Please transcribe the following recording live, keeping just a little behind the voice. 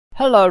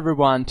Hello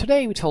everyone,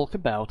 today we talk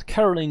about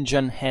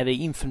Carolingian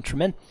heavy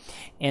infantrymen,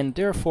 and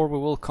therefore we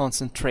will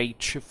concentrate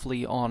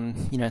chiefly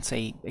on,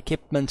 say,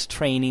 equipment,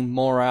 training,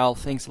 morale,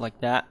 things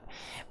like that,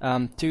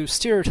 to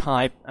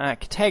stereotype a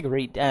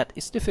category that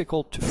is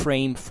difficult to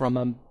frame from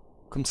a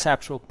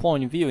conceptual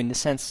point of view, in the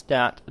sense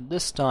that at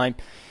this time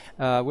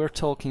we're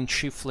talking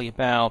chiefly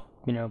about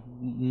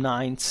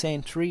 9th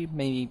century,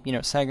 maybe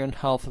second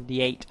half of the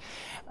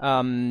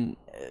 8th,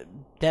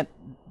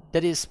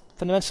 that is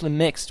fundamentally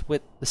mixed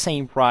with the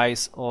same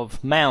rise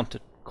of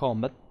mounted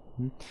combat.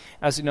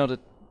 As you know, that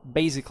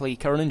basically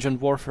Carolingian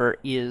warfare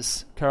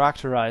is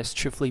characterized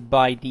chiefly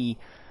by the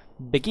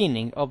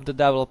beginning of the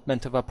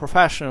development of a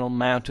professional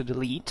mounted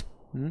elite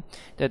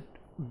that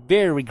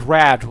very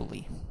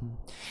gradually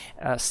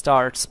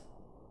starts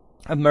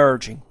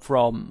emerging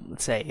from,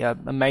 let's say, a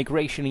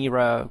migration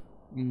era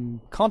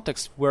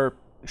context where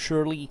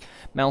surely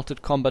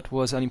mounted combat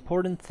was an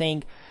important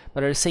thing,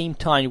 but at the same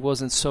time it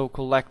wasn't so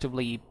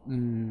collectively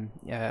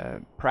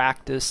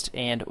practiced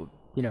and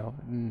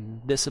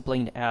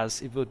disciplined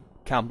as it would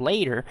come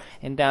later,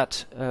 and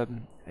that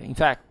in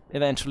fact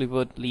eventually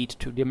would lead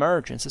to the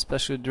emergence,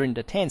 especially during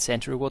the 10th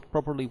century, what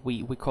properly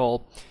we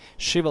call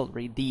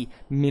chivalry, the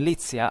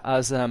militia,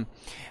 as a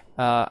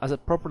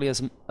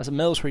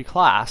military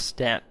class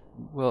that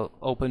will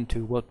open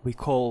to what we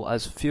call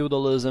as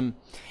feudalism,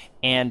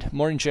 and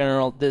more in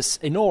general that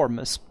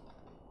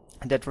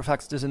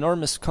reflects this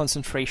enormous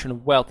concentration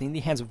of wealth in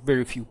the hands of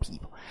very few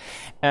people.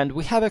 And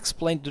we have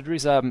explained that there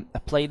is a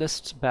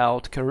playlist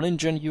about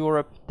Carolingian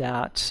Europe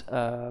that's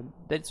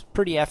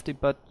pretty hefty,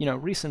 but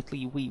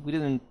recently we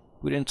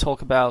didn't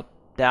talk about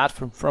that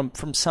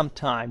from some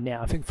time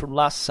now. I think from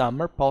last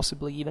summer,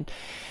 possibly even,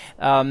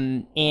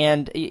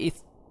 and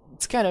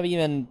it's kind of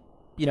even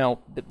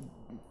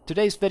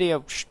today's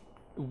video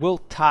will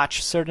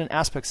touch certain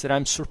aspects that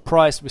I'm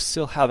surprised we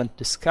still haven't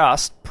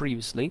discussed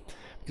previously,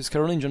 because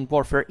Carolingian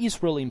warfare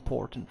is really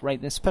important, right?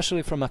 And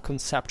especially from a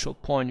conceptual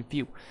point of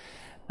view.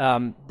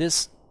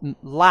 This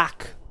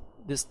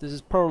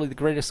is probably the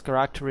greatest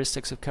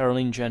characteristics of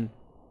Carolingian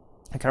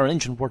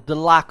war, the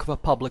lack of a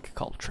public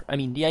culture. I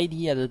mean, the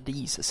idea that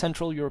these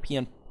Central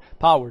European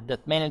power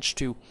that managed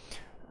to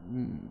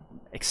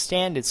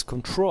extend its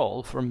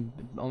control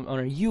on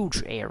a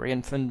huge area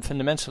and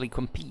fundamentally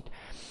compete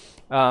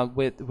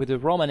with the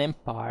Roman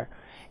Empire,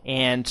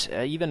 and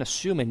even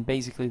assuming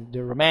basically the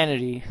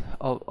Romanity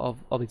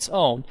of its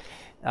own,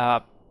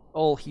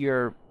 all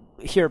here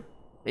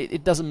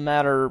it doesn't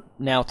matter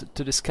now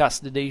to discuss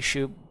the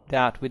issue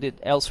that we did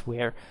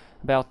elsewhere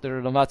about the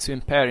Renovatio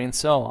Imperii and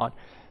so on,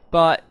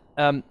 but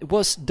it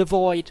was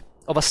devoid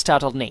of a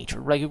statal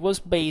nature, right? It was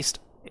based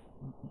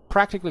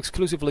practically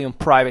exclusively on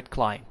private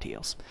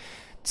clienteles.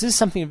 This is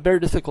something very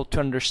difficult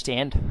to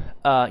understand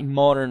in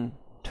modern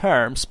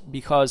terms,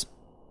 because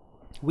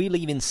we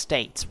live in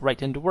states,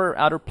 right? And there were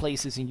other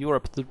places in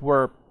Europe that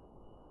were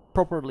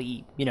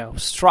properly,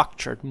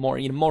 structured more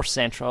in a more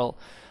central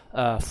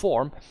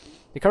form.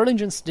 The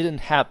Carolingians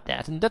didn't have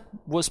that, and that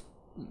was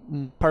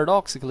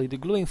paradoxically the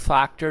gluing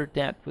factor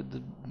that,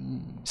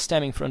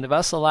 stemming from the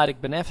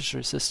vassalitic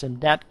beneficiary system,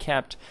 that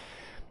kept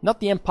not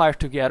the empire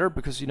together,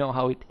 because you know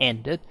how it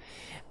ended.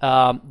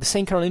 The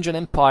same Carolingian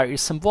Empire is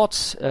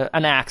somewhat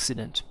an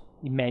accident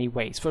in many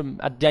ways, from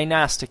a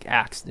dynastic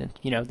accident.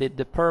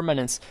 The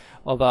permanence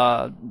of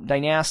a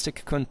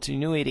dynastic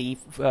continuity,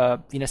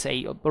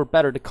 or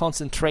better, the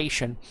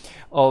concentration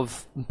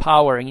of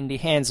power in the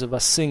hands of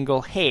a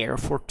single heir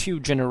for 2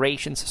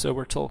 generations. So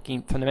we're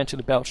talking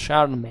fundamentally about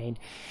Charlemagne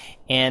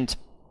and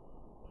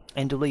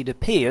Louis the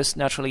Pious.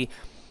 Naturally,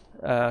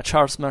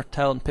 Charles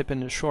Martel and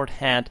Pippin the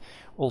Shorthand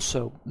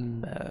also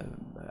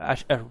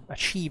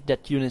achieved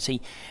that unity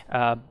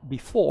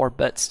before,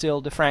 but still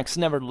the Franks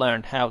never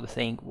learned how the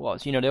thing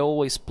was. They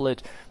always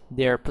split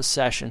their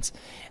possessions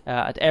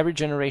at every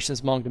generation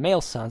among the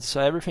male sons,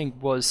 so everything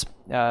was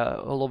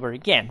all over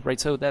again, right?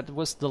 So that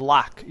was the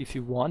lack, if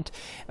you want,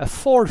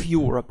 for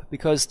Europe,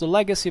 because the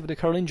legacy of the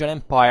Carolingian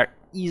Empire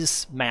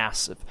is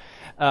massive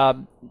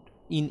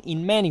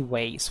in many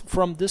ways,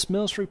 from this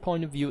military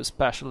point of view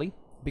especially,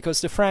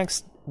 because the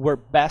Franks were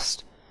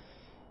best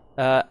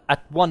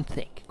at one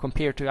thing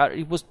compared to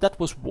that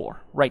was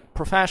war, right?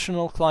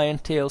 Professional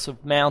clienteles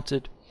of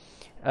mounted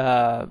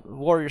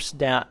warriors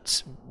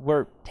that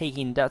were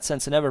taking, in that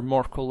sense, an ever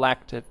more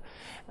collective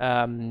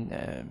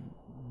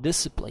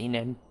discipline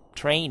and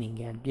training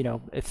and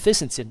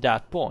efficiency at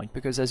that point,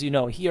 because as you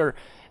know, here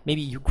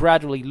maybe you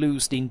gradually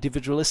lose the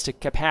individual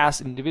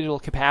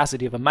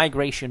capacity of a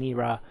migration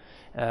era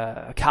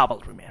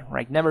cavalryman,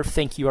 right? Never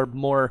think you are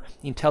more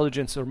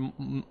intelligent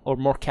or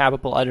more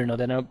capable, I don't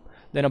know,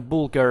 than a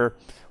Bulgar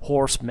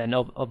horseman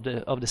of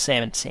the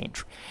 7th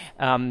century.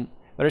 But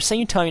at the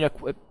same time,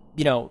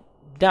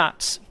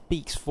 that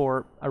speaks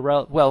for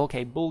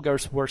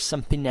Bulgars were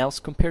something else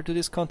compared to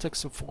this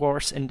context, of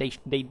course, and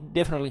they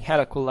definitely had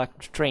a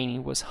collective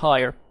training was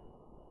higher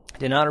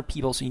than other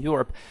peoples in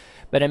Europe.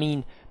 But I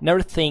mean,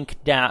 never think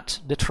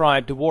that the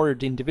tribe, the warrior,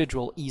 the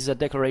individual is a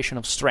declaration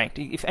of strength.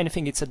 If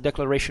anything, it's a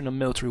declaration of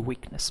military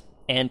weakness.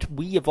 And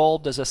we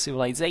evolved as a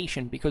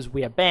civilization because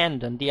we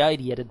abandoned the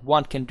idea that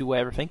one can do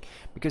everything,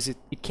 because it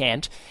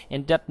can't,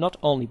 and that not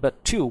only,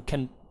 but two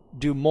can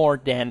do more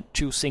than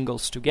two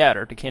singles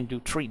together. They can do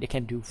three, they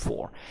can do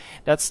four.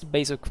 That's the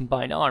base of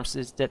combined arms,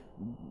 is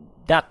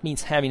that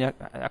means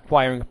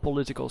acquiring a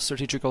political,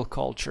 strategical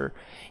culture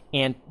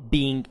and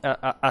being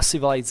a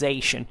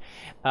civilization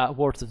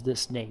worth of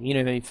this name,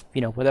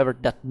 whatever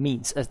that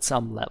means at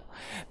some level.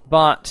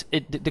 But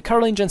the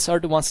Carolingians are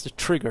the ones that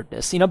triggered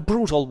this in a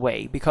brutal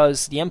way,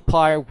 because the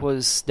empire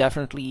was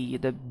definitely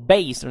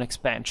based on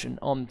expansion,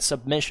 on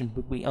submission,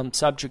 on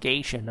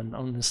subjugation, and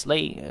on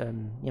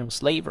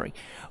slavery,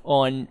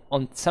 on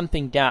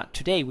something that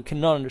today we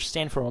cannot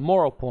understand from a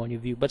moral point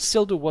of view, but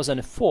still there was an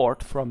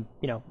effort from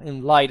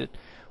enlightened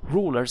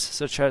rulers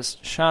such as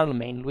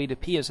Charlemagne, Louis the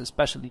Pious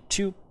especially,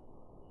 to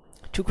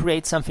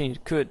create something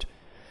that could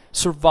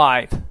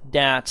survive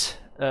that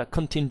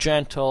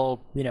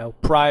contingential,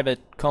 private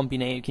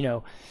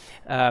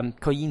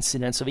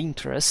coincidence of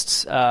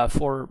interests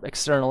for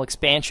external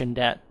expansion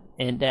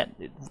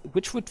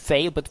which would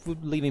fail, but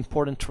would leave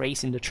important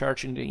trace in the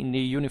church, in the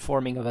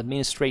uniforming of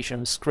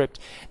administration, script,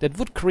 that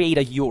would create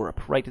a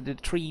Europe, right? The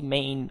three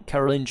main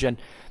Carolingian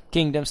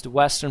kingdoms, the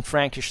Western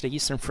Frankish, the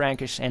Eastern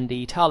Frankish, and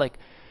the Italic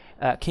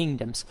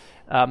kingdoms,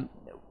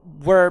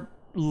 were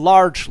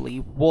largely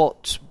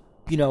what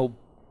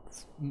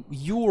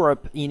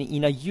Europe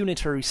in a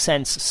unitary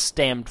sense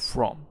stemmed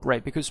from,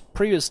 right? Because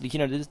previously,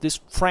 this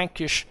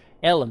Frankish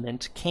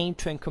element came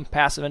to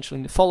encompass eventually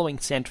in the following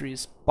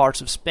centuries parts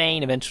of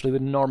Spain, eventually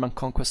with the Norman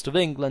conquest of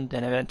England,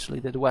 and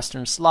eventually the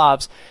Western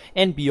Slavs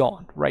and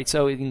beyond, right?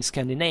 So in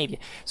Scandinavia.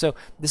 So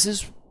this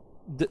is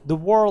the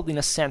world in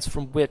a sense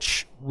from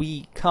which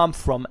we come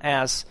from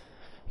as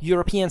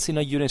Europeans in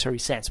a unitary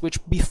sense, which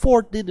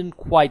before didn't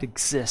quite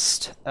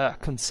exist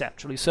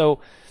conceptually. So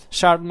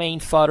Charlemagne,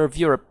 father of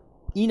Europe,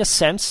 in a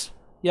sense,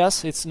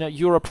 yes,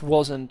 Europe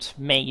wasn't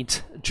made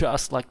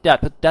just like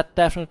that, but that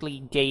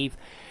definitely gave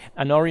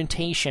an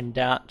orientation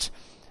that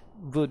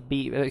would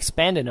be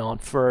expanded on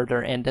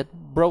further, and that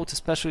brought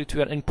especially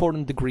to an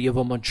important degree of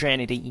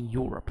homogeneity in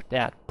Europe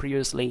that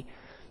previously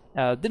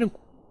didn't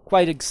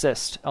quite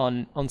exist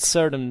on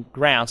certain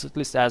grounds, at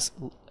least as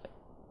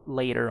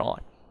later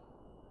on.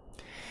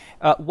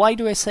 Why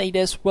do I say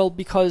this? Well,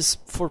 because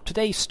for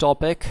today's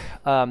topic,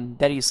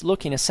 that is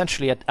looking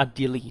essentially at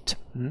the elite.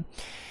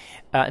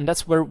 And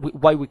that's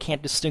why we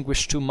can't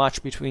distinguish too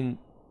much between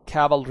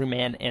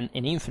cavalrymen and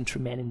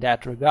infantrymen in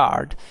that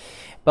regard.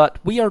 But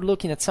we are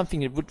looking at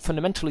something that would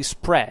fundamentally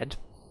spread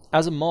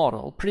as a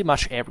model pretty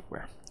much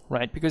everywhere,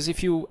 right? Because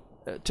if you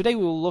today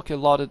we will look a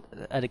lot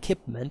at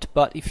equipment,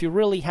 but if you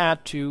really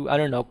had to,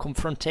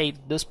 confrontate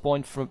this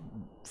point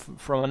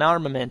from an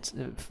armament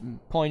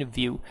point of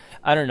view,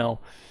 a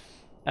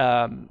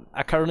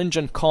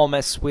Carolingian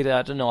comes with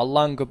a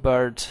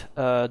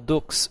Langobard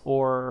Dux,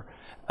 or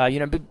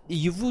but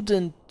you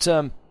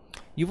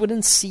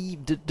wouldn't see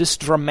this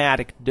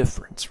dramatic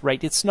difference,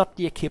 right? It's not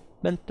the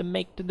equipment that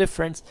make the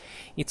difference.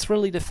 It's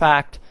really the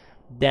fact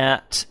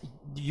that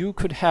you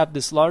could have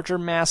this larger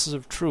masses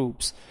of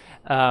troops,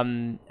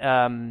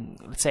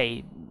 let's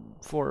say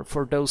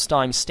for those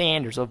time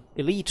standards of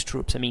elite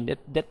troops,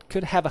 that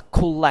could have a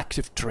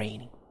collective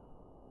training.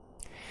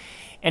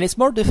 And it's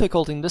more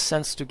difficult in this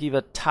sense to give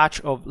a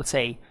touch of, let's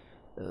say,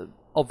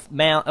 of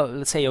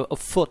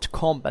foot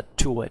combat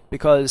to it,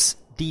 because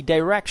the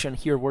direction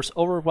here was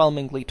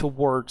overwhelmingly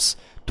towards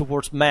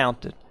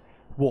mounted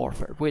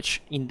warfare,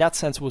 which in that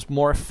sense was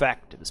more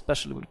effective,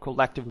 especially with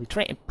collectively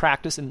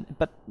practice,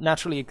 but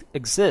naturally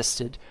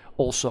existed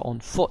also on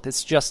foot.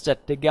 It's just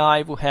that the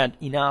guy who had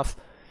enough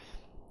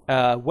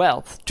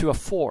wealth to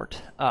afford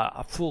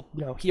a full,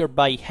 here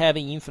by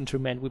heavy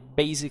infantryman would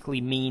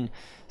basically mean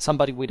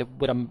somebody with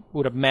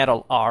a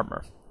metal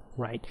armor,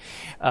 right?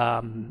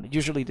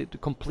 Usually the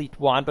complete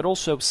one, but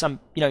also some,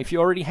 if you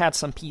already had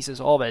some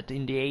pieces of it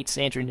in the 8th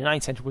century, in the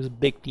 9th century, was a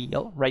big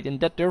deal, right? And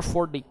that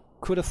therefore they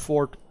could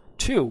afford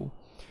 2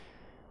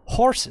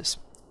 horses,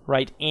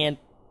 right? And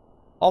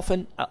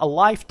often a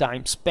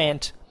lifetime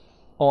spent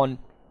on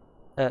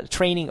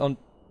training on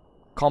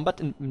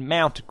combat and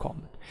mounted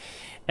combat.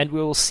 And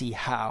we will see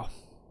how.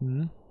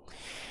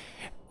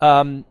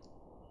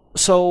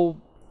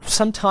 So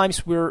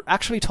sometimes we're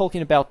actually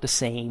talking about the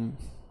same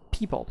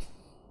people.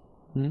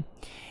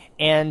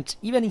 And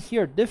even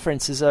here,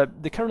 differences.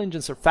 The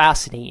Carolingians are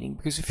fascinating,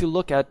 because if you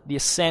look at the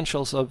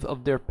essentials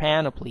of their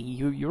panoply,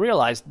 you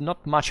realize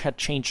not much had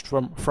changed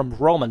from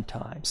Roman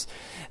times.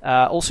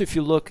 Also, if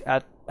you look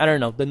at,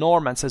 the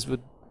Normans, as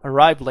would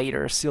arrive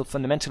later, still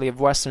fundamentally a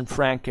Western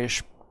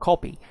Frankish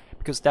copy,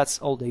 because that's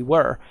all they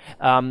were.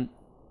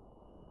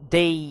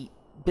 They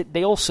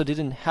also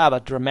didn't have a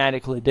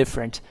dramatically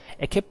different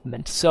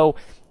equipment. So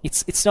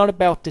it's not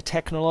about the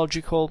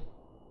technological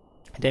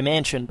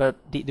dimension, but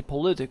the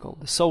political,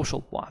 the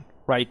social one,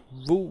 right?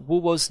 Who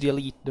was the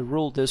elite that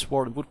ruled this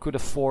world? Who could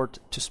afford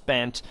to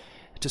spend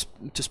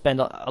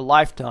a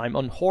lifetime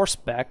on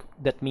horseback?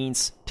 That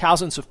means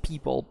thousands of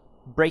people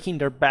breaking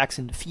their backs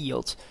in the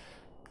fields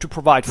to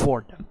provide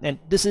for them. And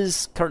this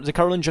is the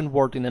Carolingian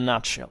world in a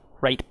nutshell,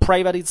 right?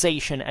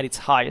 Privatization at its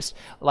highest,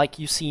 like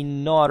you see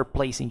in no other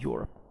place in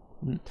Europe.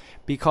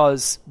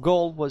 Because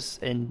Gaul was,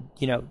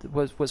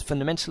 was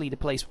fundamentally the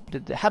place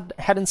that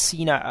hadn't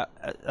seen a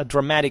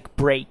dramatic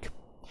break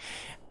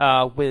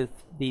with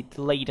the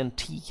late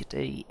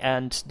antiquity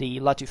and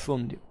the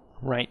latifundio,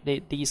 right?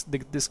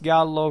 This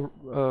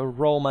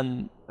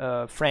Gallo-Roman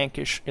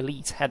Frankish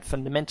elites had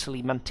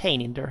fundamentally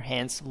maintained in their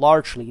hands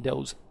largely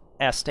those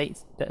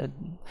estates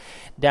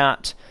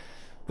that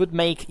would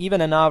make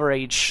even an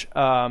average,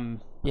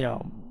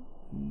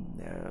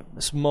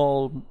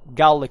 small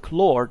Gallic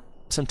lord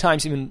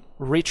sometimes even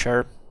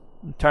richer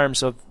in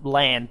terms of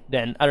land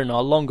than, I don't know,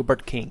 a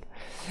Lombard king.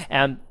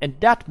 And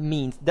that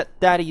means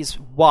that is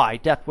why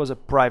that was a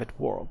private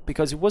world,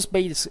 because it was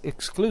based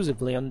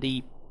exclusively on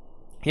the,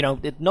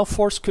 that no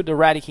force could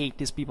eradicate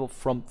these people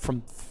from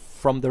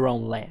their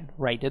own land,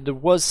 right? There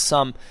was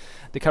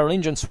the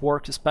Carolingians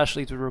worked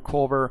especially to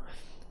recover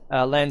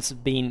lands that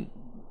had been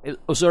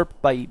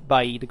usurped by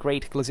the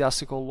great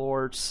ecclesiastical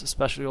lords,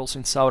 especially also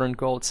in southern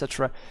Gaul,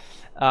 etc.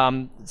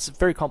 It's a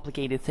very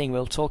complicated thing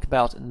we'll talk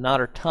about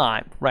another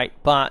time, right?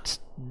 But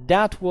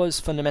that was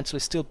fundamentally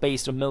still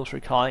based on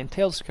military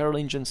clientele. The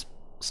Carolingians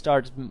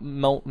started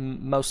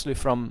mostly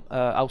from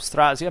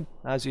Austrasia.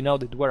 As you know,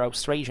 they were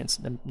Austrasians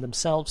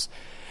themselves.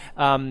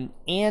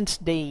 And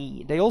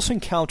they also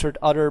encountered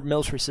other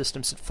military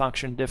systems that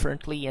functioned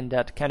differently and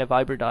that kind of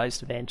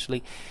hybridized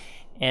eventually,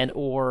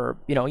 or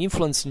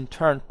influenced in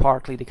turn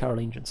partly the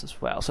Carolingians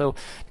as well. So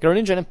the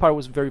Carolingian Empire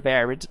was very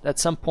varied. At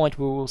some point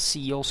we will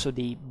see also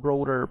the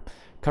broader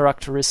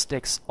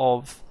characteristics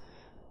of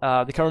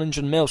the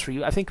Carolingian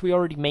military. I think we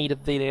already made a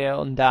video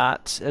on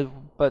that,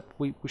 but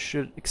we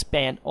should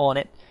expand on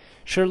it.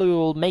 Surely we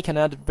will make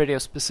another video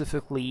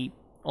specifically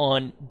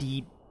on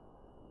the,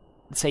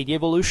 let's say, the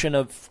evolution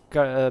of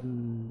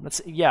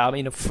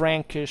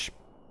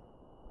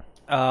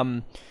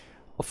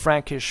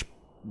Frankish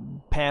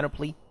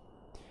panoply.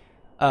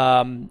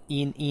 In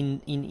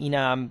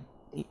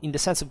the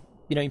sense of,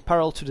 in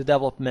parallel to the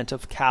development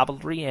of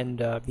cavalry and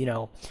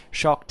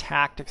shock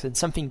tactics, and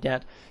something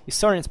that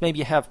historians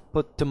maybe have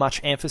put too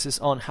much emphasis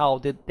on how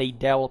did they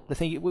develop the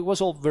thing. It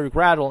was all very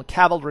gradual, and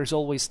cavalry has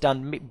always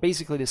done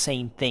basically the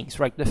same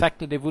things, right? The fact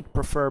that they would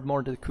prefer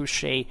more the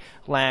couché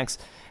lance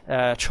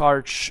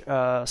charge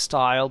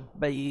style,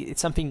 but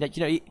it's something that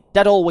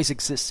that always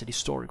existed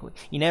historically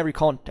in every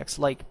context.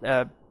 Like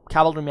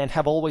cavalrymen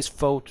have always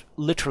fought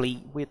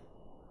literally with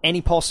any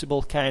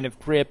possible kind of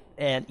grip,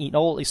 and in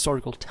all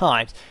historical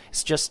times.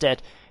 It's just that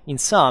in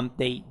some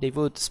they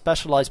would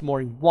specialize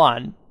more in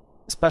one,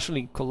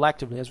 especially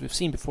collectively, as we've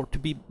seen before, to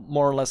be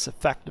more or less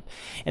effective.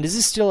 And this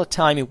is still a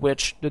time in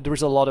which there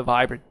is a lot of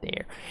hybrid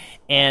there,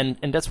 and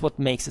that's what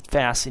makes it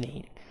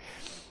fascinating.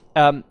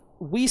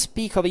 We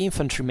speak of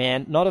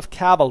infantrymen, not of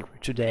cavalry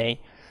today,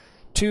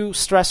 to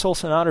stress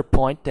also another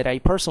point that I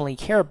personally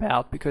care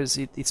about because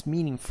it's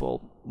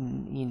meaningful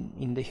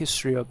in the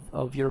history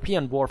of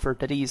European warfare.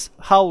 That is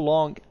how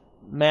long,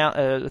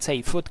 let's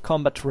say, foot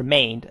combat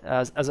remained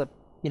as a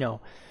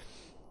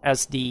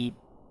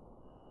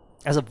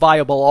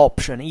viable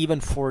option even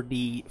for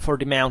the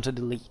mounted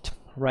elite.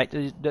 Right,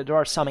 there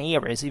are some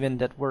areas even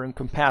that were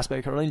encompassed by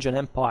the Carolingian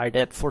Empire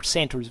that for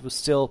centuries would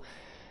still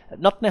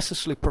not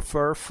necessarily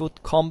prefer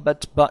foot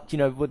combat, but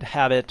would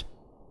have it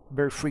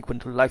very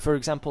frequently. Like, for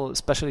example,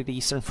 especially the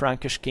Eastern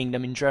Frankish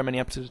kingdom in Germany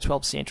up to the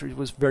 12th century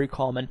was very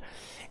common,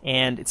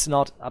 and it's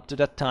not up to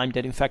that time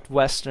that in fact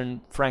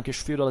Western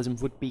Frankish feudalism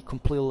would be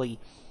completely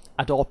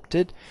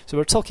adopted. So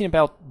we're talking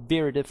about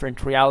very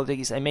different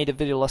realities. I made a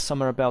video last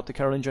summer about the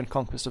Carolingian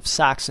conquest of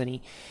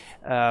Saxony,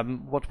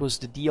 what was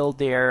the deal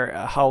there,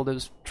 how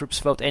those troops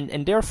fought,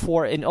 and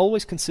therefore, and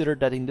always considered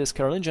that in this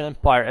Carolingian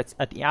Empire,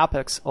 at the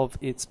apex of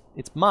its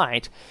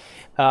might,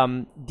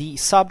 the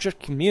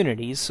subject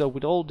communities, so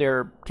with all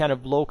their kind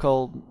of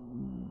local,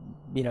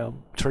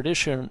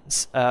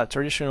 traditions,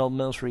 traditional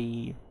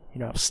military,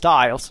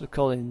 styles, to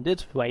call it in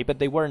this way, but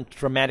they weren't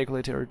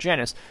dramatically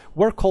heterogeneous,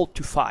 were called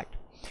to fight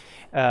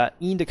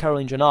in the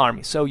Carolingian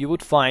army. So you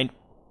would find,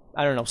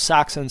 I don't know,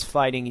 Saxons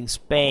fighting in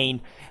Spain,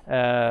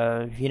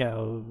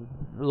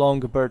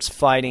 Longobards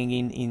fighting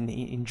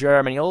in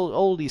Germany,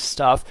 all this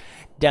stuff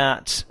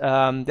that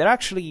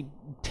actually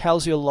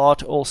tells you a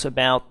lot also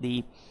about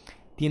the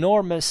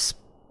enormous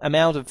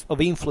amount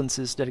of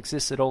influences that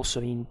existed also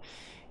in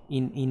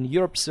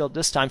Europe still at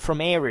this time from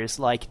areas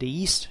like the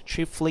East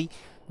chiefly.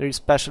 They're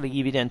especially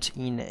evident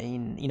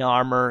in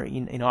armor,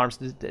 in arms.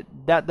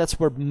 That's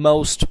where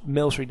most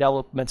military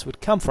developments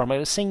would come from. At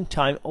the same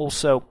time,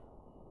 also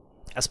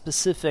a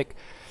specific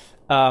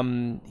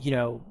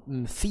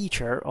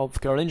feature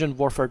of Carolingian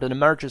warfare that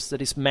emerges,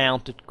 that is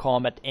mounted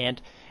combat,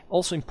 and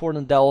also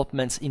important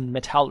developments in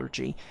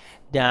metallurgy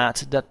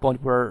that at that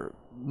point were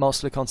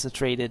mostly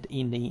concentrated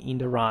in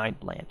the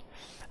Rhineland.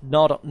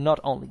 Not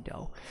only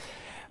though,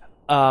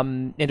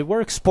 and they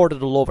were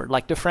exported all over.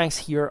 Like the Franks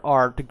here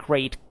are the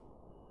great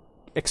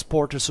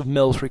exporters of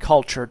military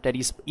culture that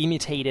is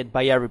imitated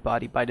by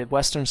everybody, by the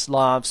Western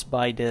Slavs,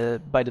 by the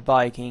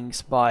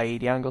Vikings, by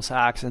the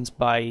Anglo-Saxons,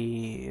 by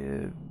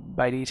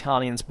the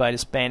Italians, by the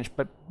Spanish,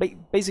 but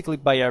basically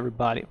by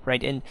everybody,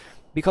 right? And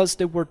because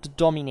they were the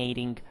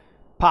dominating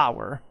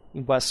power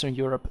in Western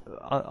Europe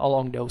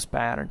along those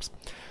patterns.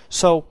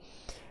 So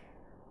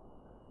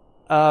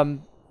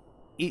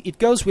it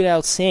goes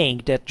without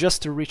saying that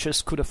just the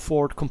richest could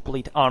afford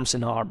complete arms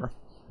and armor.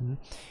 Mm-hmm.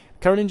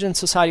 Carolingian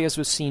society, as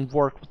we've seen,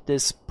 worked with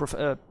these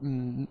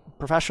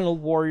professional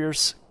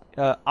warriors,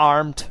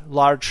 armed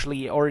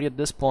largely already at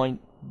this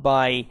point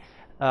by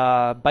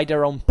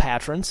their own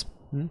patrons.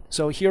 Mm-hmm.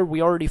 So here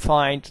we already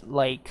find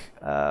like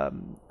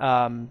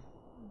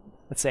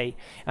let's say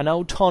an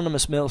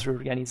autonomous military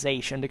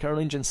organization. The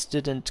Carolingians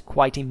didn't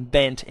quite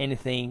invent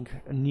anything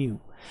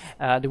new.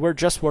 They were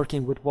just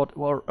working with what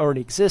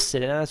already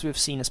existed, and as we've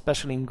seen,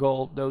 especially in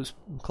Gaul, those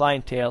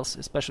clienteles,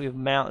 especially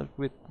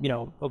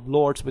of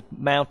lords with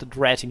mounted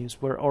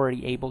retinues, were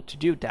already able to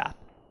do that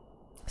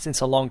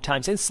since a long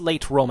time, since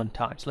late Roman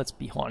times. Let's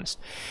be honest.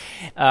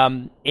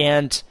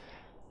 And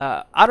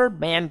other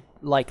men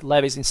like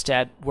levies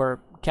instead were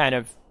kind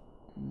of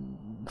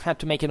had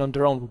to make it on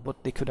their own with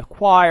what they could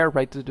acquire,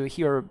 right?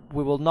 Here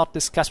we will not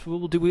discuss.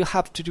 We'll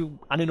have to do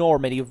an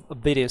enormity of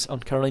videos on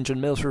Carolingian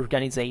military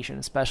organization,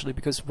 especially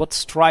because what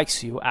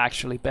strikes you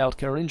actually about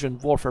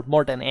Carolingian warfare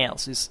more than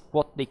else is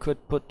what they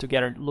could put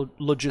together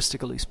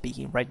logistically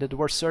speaking, right? That there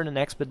were certain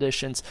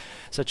expeditions,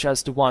 such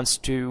as the ones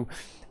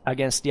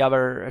against the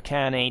other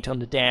Khanate on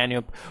the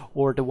Danube,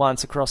 or the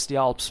ones across the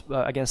Alps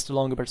against the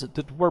Longobards,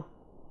 that were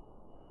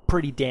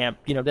pretty damn,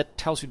 that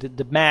tells you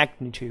the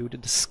magnitude,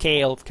 the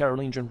scale of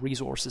Carolingian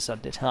resources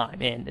at the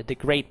time, and the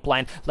great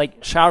plan.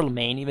 Like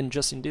Charlemagne, even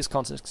just in this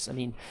context, I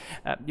mean,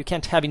 you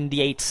can't have in the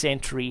 8th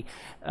century,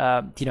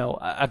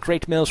 a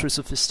great military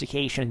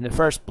sophistication in the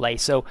first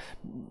place. So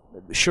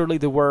surely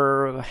there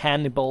were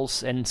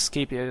Hannibals and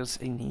Scipios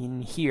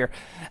in here,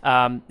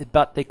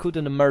 but they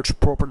couldn't emerge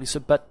properly. So,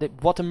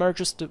 what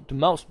emerges the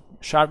most,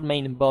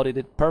 Charlemagne embodied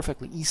it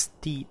perfectly, is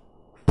the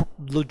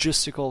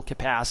logistical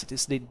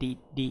capacities, the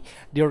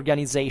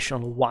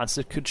organizational ones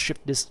that could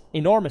shift this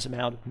enormous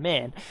amount of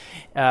men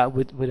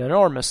with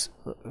enormous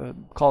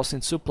costs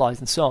in supplies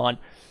and so on,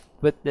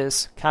 with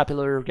this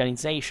capillary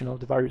organization of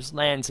the various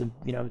lands and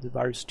the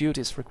various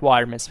duties,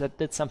 requirements.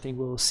 That's something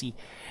we will see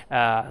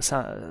at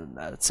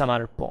some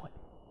other point.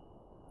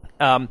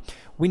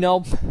 We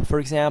know, for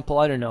example,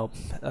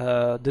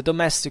 the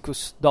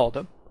Domesticus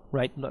Dodo,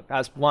 right,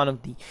 as one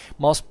of the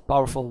most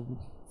powerful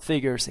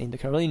figures in the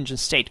Carolingian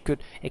state,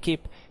 could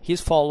equip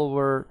his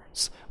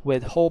followers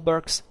with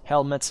hauberks,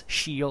 helmets,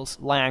 shields,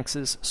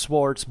 lances,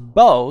 swords,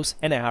 bows,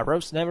 and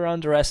arrows. Never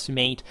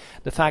underestimate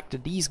the fact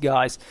that these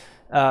guys,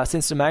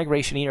 since the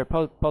migration era,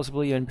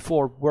 possibly even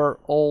before,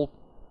 were all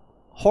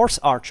horse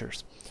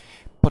archers,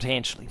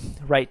 potentially,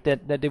 right?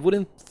 That they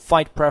wouldn't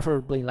fight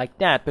preferably like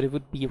that, but it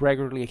would be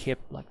regularly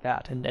equipped like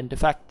that. And the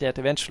fact that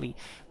eventually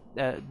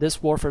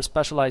this warfare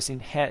specialized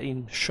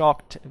in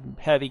shock,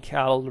 heavy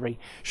cavalry,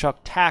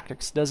 shock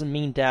tactics, doesn't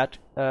mean that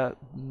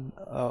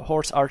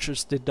horse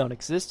archers did not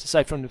exist,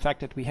 aside from the fact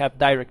that we have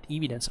direct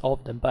evidence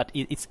of them. But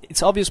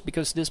it's obvious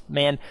because this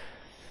man,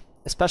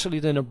 especially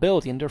the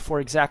nobility, and therefore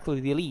exactly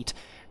the elite,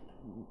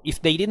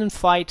 if they didn't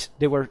fight,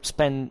 they were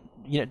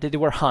they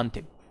were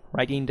hunting,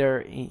 right, in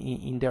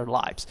their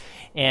lives.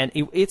 And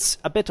it's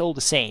a bit all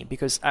the same,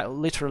 because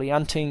literally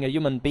hunting a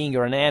human being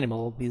or an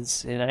animal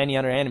is, any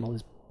other animal,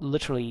 is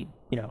literally,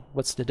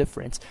 what's the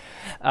difference?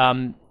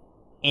 And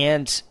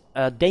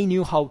they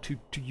knew how to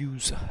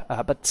use,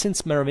 but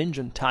since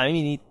Merovingian time, I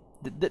mean,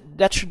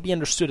 that should be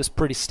understood as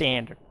pretty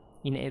standard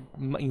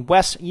in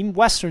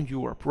Western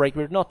Europe, right?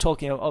 We're not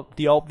talking of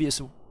the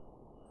obvious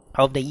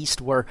of the East,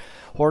 where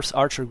horse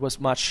archery was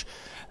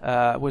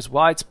was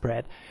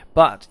widespread,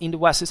 but in the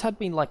West it had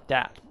been like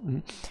that.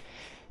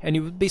 And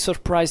you would be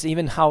surprised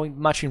even how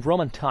much in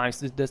Roman times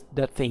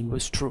that thing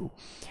was true.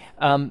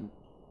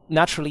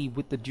 Naturally,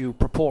 with the due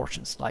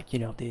proportions, like,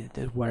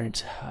 there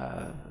weren't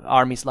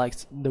armies like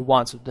the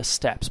ones of the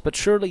steppes, but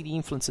surely the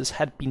influences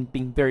had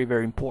been very,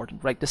 very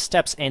important, right? The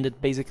steppes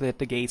ended basically at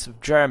the gates of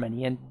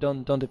Germany, and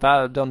don't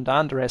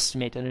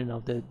underestimate,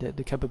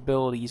 the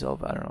capabilities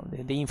of,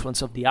 the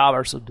influence of the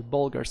Avars, of the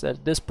Bulgars, that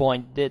at this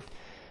point did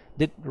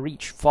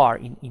reach far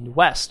in the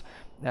West.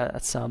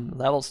 At some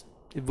levels,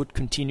 it would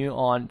continue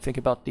on. Think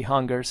about the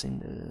Hungars in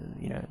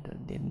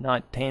the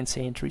 9th, 10th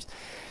centuries,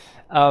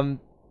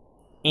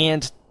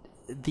 and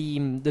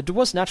there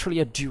was naturally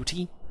a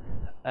duty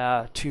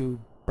to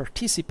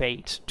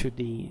participate to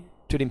the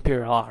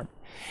imperial army,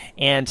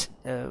 and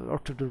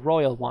or to the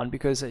royal one,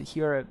 because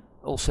here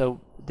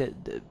also there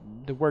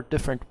were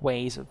different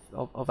ways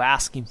of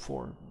asking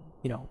for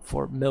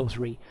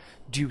military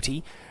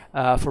duty,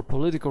 for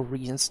political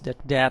reasons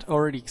that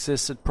already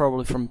existed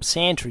probably from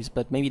centuries,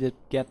 but maybe that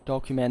get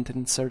documented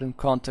in certain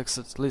contexts,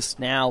 at least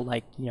now,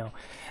 like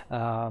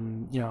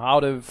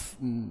out of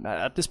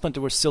at this point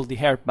there was still the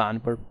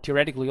Heerban, where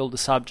theoretically all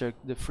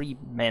the free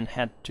men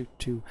had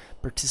to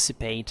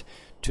participate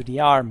to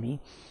the army,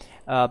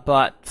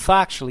 but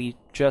factually,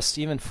 just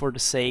even for the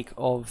sake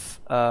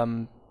of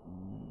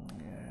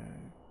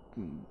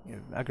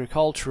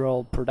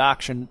agricultural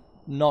production,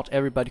 not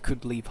everybody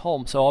could leave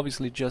home. So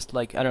obviously, just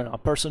like, I don't know, a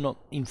person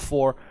in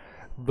four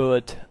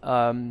would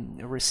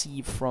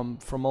receive from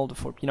all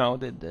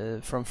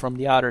the from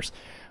the others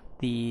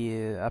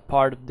a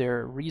part of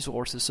their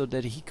resources, so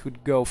that he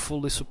could go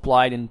fully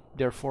supplied and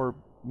therefore,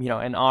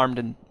 and armed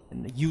and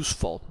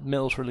useful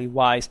militarily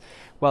wise,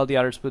 while the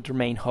others would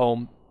remain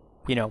home,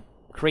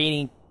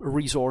 creating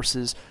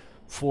resources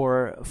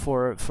for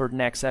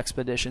next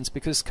expeditions.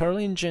 Because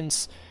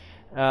Carolingians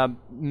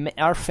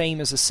are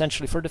famous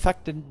essentially for the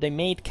fact that they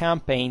made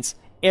campaigns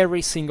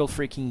every single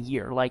freaking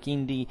year. Like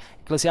in the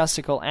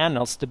ecclesiastical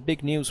annals, the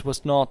big news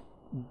was not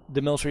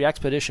the military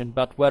expedition,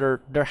 but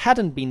whether there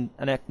hadn't been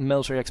a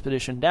military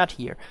expedition that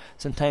year.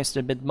 Sometimes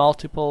there had been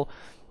multiple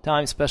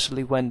times,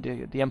 especially when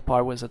the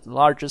empire was at the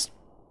largest.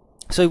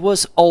 So it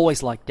was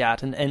always like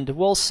that, and the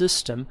whole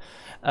system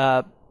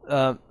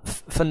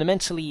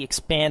fundamentally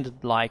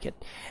expanded like it.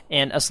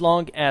 And as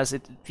long as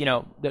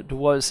there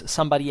was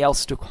somebody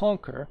else to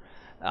conquer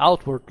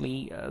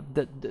outwardly,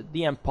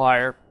 the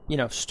empire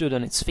stood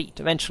on its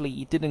feet.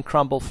 Eventually it didn't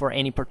crumble for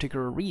any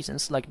particular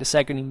reasons, like the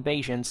second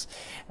invasions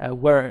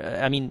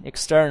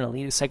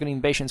externally the second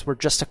invasions were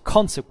just a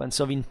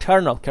consequence of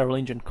internal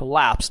Carolingian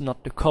collapse,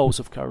 not the cause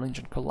of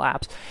Carolingian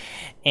collapse.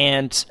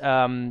 And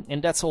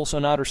that's also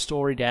another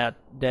story that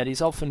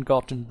is often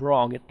gotten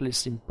wrong, at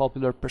least in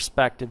popular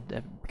perspective,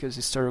 because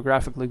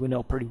historiographically we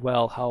know pretty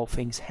well how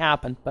things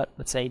happened. But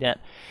let's say that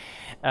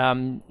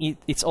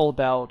it's all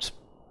about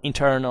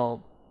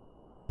internal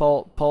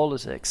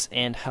politics,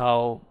 and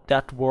how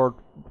that word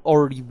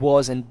already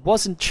was and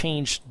wasn't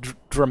changed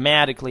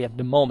dramatically at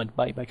the moment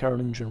by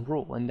Carolingian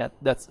rule, and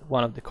that's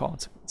one of the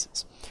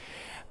consequences.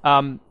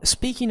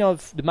 Speaking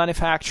of the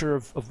manufacture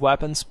of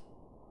weapons,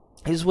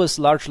 this was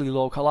largely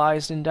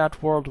localized in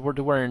that world, where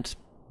there weren't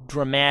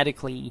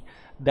dramatically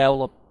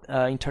developed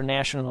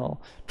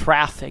international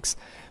traffics,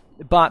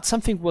 but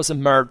something was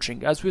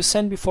emerging. As we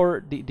said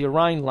before, the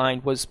Rhine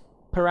line was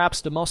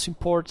perhaps the most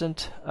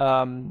important,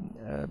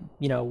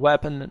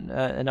 weapon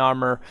and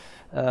armor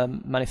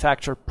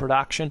manufacture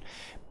production,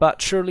 but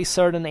surely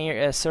certain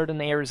areas,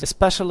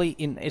 especially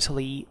in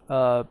Italy,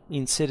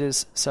 in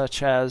cities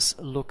such as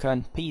Lucca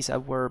and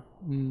Pisa, where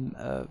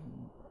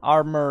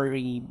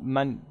armory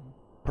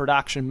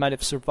production might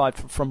have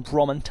survived from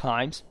Roman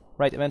times.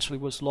 Right, eventually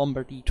it was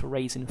Lombardy to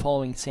raise in the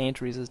following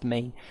centuries as the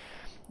main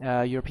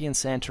European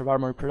center of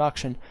armory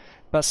production.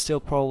 But still,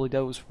 probably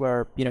those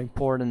were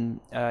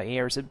important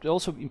areas. It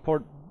also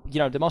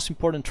the most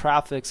important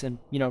traffics and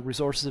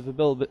resources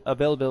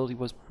availability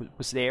was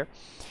there.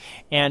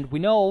 And we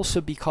know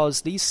also,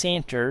 because these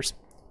centers,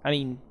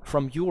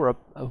 from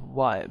Europe,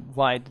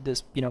 why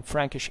this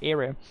Frankish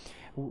area,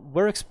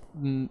 were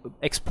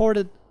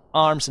exported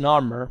arms and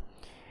armor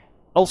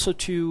also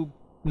to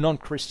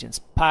non-Christians,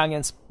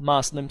 pagans,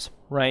 Muslims,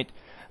 right?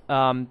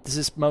 This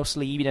is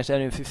mostly, even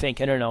if you think,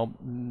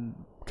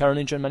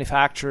 Carolingian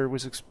manufacture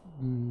was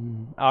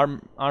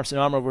arms and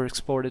armor were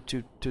exported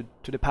to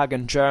the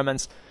pagan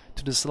Germans,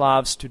 to the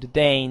Slavs, to the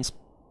Danes.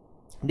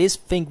 This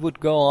thing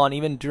would go on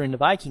even during the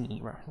Viking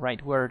era,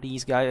 right, where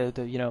these guys,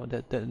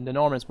 the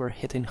Normans were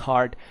hitting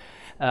hard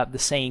the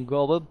same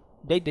goal. Well,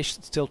 they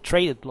still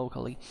traded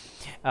locally,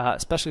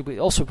 especially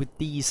also with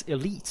these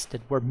elites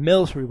that were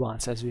military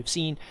ones, as we've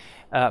seen.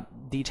 The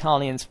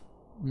Italians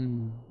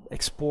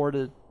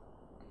exported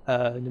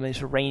in the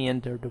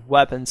Mediterranean the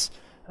weapons.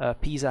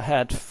 Pisa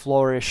had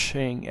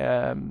flourishing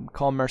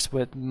commerce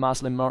with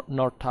Muslim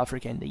North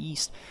Africa in the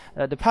east.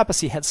 The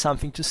papacy had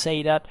something to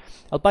say that,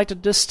 albeit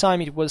at this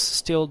time it was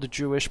still the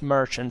Jewish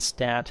merchants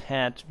that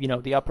had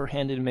the upper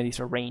hand in the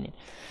Mediterranean,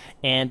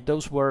 and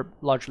those were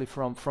largely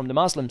from the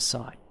Muslim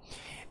side.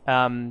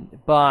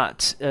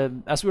 But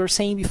as we were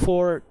saying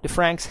before, the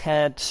Franks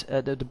had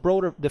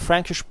the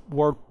Frankish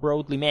word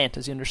broadly meant,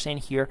 as you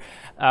understand here,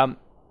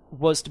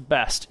 was the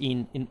best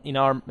in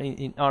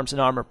arms and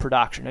armor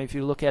production. Now, if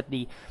you look at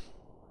the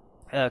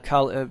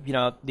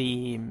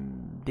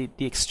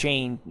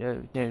exchange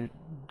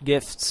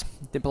gifts,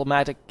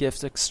 diplomatic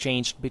gifts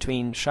exchanged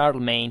between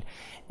Charlemagne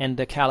and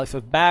the Caliph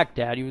of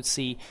Baghdad, you would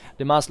see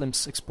the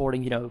Muslims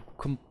exporting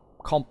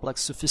complex,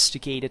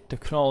 sophisticated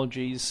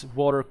technologies,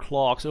 water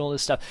clocks, and all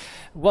this stuff.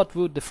 What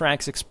would the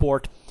Franks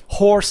export?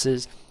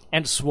 Horses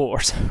and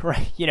swords,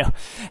 right?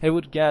 It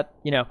would get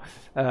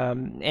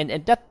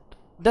and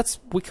that's,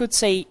 we could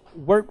say,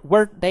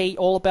 were they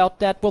all about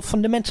that? Well,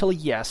 fundamentally,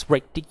 yes,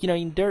 right?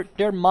 In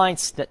their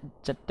minds, that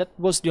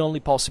was the only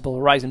possible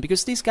horizon,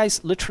 because these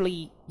guys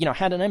literally,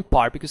 had an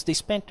empire because they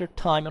spent their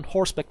time on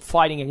horseback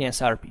fighting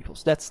against other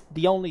peoples. That's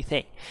the only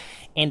thing,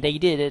 and they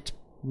did it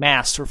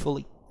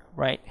masterfully,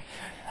 right?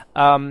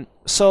 As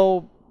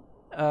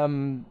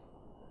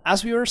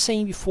we were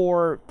saying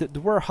before,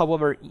 there were,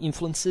 however, military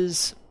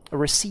influences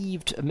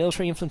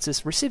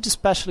received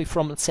especially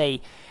from, let's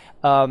say,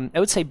 I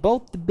would say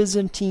both the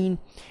Byzantine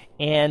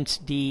and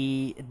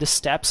the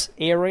steppes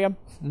area.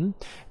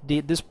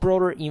 This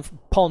broader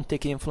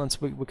Pontic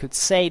influence, we could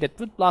say, that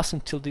would last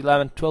until the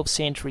 11th, 12th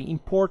century,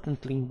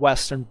 importantly in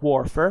Western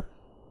warfare.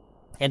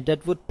 And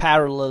that would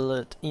parallel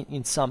it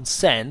in some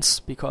sense,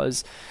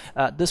 because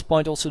at this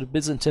point also the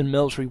Byzantine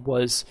military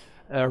was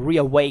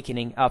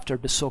reawakening after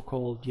the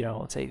so-called,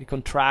 let's say, the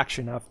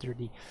contraction after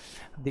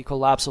the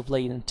collapse of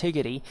late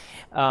antiquity.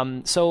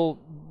 So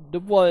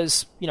there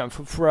was,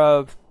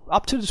 for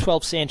up to the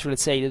 12th century,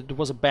 let's say, there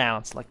was a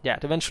balance like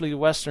that. Eventually, the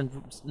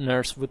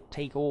Westerners would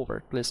take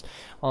over, at least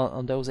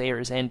on those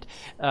areas. And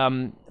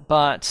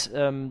but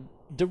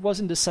there was,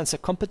 in this sense, a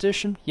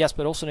competition, yes,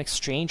 but also an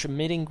exchange, a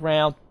meeting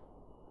ground.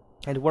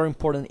 And there were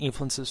important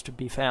influences to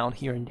be found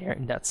here and there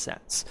in that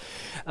sense.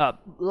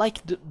 Like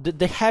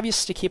the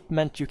heaviest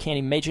equipment you can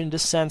imagine in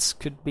this sense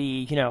could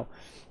be,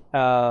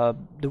 the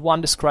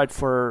one described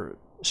for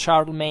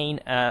Charlemagne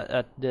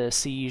at the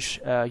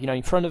siege,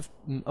 in front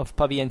of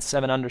Pavia in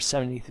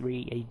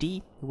 773 AD.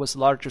 It was the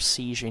largest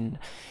siege in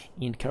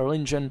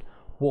Carolingian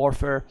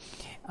warfare,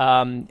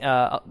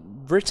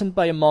 written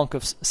by a monk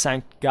of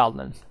St.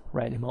 Gallen,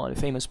 right, a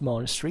famous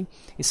monastery.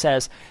 He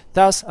says,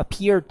 "Thus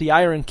appeared the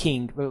Iron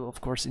King," well, of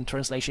course in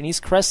translation, his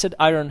crested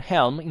iron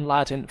helm, in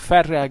Latin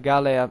ferrea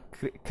galea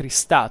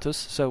cristatus,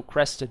 so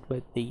crested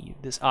with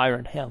this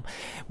iron helm,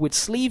 with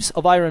sleeves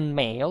of iron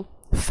mail,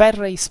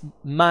 ferreis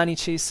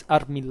manicis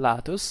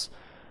armillatus,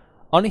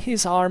 on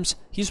his arms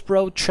his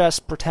broad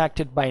chest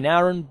protected by an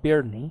iron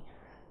birnie,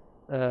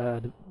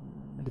 the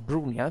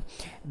brunia,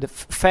 the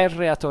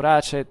ferrea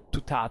thorace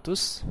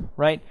tutatus,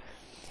 right?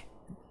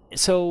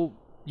 So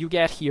you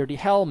get here the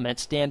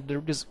helmet, then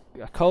there is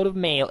a coat of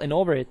mail, and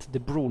over it the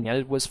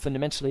brunia. It was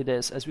fundamentally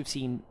this, as we've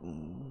seen.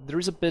 There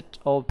is a bit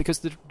of, because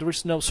there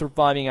is no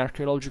surviving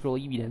archaeological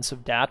evidence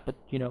of that, but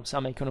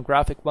some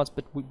iconographic ones,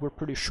 but we're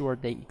pretty sure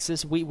they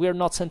exist. We're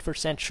not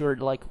 100% sure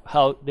like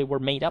how they were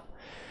made up.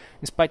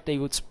 Despite they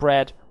would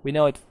spread, we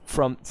know it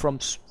from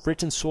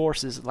written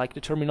sources, like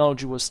the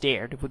terminology was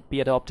there. It would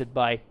be adopted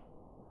by,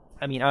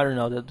 I don't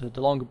know,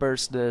 the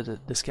Longobards,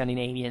 the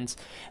Scandinavians.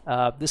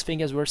 This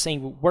thing, as we're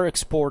saying, were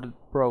exported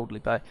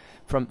broadly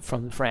from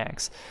the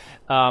Franks.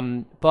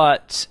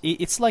 But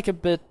it's like a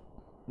bit,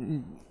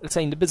 let's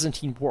say, in the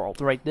Byzantine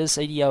world, right? This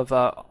idea of,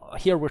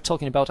 here we're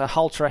talking about a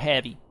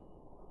ultra-heavy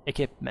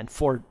equipment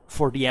for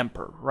the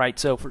emperor, right?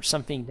 So for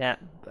something that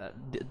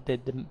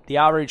the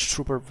average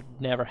trooper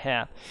would never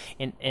have.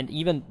 And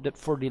even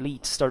for the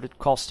elite started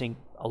costing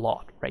a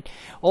lot, right?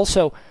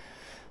 Also,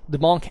 the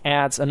monk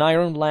adds an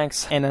iron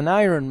lance and an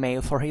iron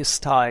mail for his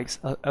styles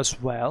as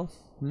well,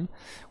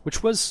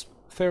 which was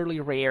fairly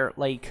rare.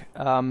 Like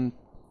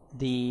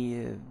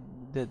the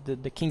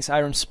king's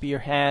iron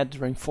spearhead,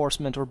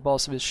 reinforcement, or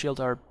boss of his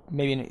shield are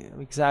maybe an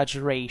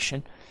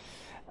exaggeration.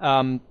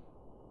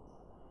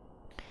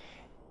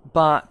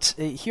 But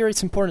here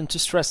it's important to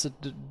stress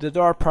that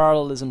there are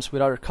parallelisms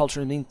with other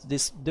cultures in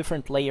these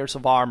different layers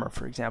of armor.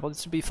 For example,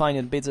 this would be found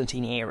in the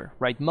Byzantine era,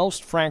 right?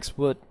 Most Franks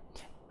would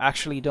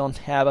actually don't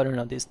have,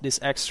 this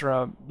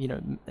extra,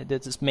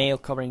 this mail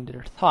covering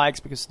their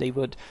thighs, because they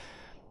would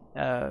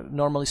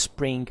normally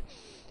spring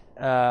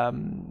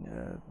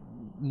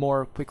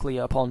more quickly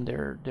upon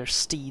their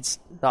steeds,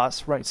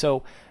 thus, right?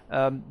 So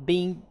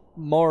being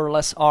more or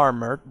less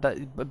armored,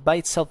 that by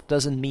itself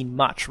doesn't mean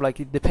much. Like,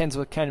 it depends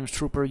what kind of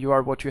trooper you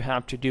are, what you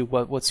have to do,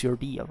 what's your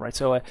deal, right?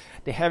 So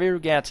the heavier you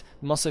get,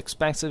 the most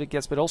expensive it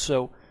gets, but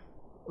also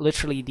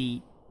literally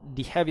the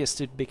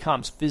heaviest it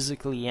becomes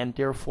physically, and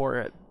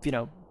therefore,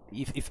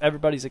 if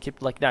everybody's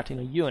equipped like that in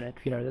a unit,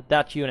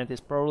 that unit is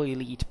probably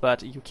elite,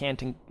 but you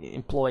can't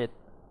employ it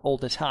all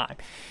the time,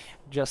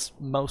 just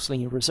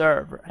mostly in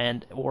reserve,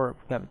 or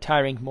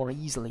tiring more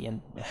easily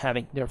and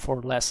having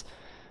therefore less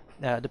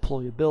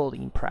deployability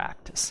in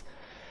practice.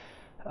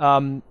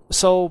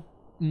 So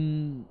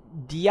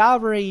the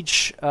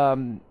average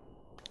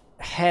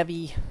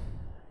heavy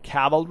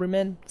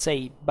cavalryman,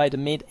 say by the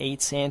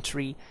mid-8th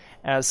century,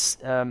 as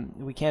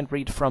we can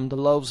read from the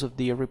laws of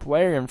the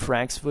Ripuarian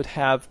Franks, would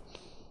have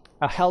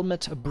a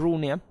helmet, a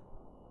brunia,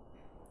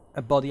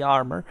 a body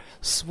armor,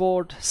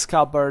 sword,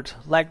 scabbard,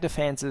 leg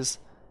defenses,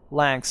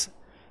 lance,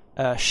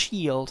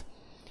 shield,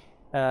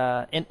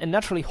 and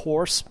naturally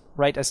horse,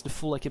 right, as the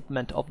full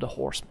equipment of the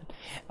horseman.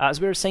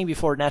 As we were saying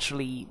before,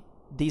 naturally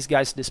these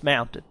guys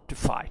dismounted to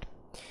fight.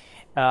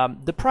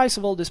 The price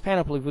of all this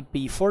panoply would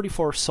be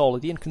 44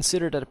 solidi, and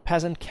consider that a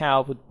peasant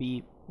cow would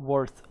be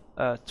worth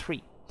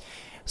 3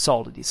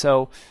 solidi.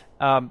 So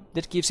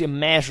that gives you a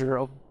measure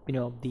of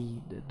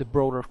the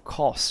broader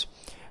cost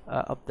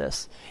of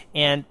this.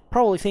 And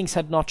probably things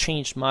had not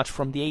changed much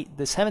from the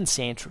 7th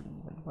century,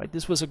 right?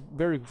 This was a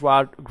very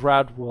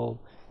gradual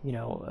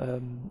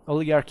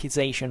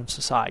oligarchization of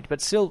society,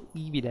 but still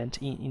evident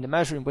in the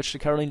measure in which the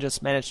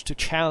Carolingians managed to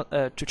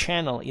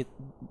channel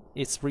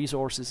its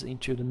resources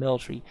into the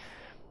military,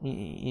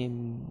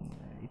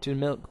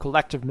 into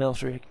collective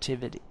military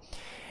activity.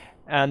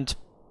 And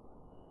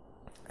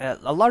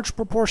a large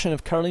proportion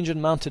of Carolingian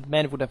mounted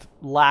men would have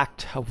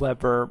lacked,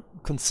 however,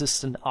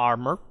 consistent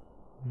armor.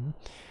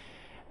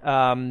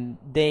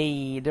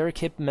 Their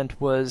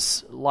equipment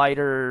was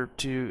lighter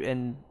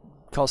and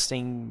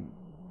costing,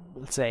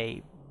 let's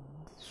say,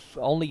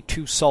 only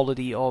 2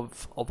 solidi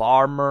of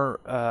armor,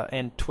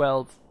 and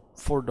 12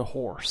 for the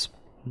horse.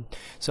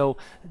 So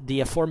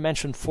the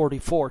aforementioned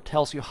 44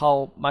 tells you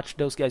how much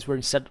those guys were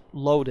instead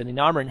loaded in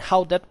armor and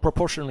how that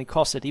proportionally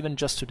costed even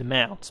just to the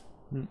mounts.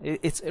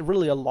 It's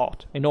really a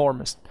lot,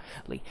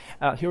 enormously.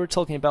 Here we're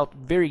talking about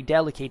very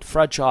delicate,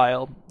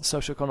 fragile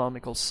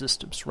socioeconomical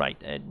systems, right?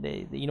 And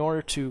in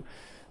order to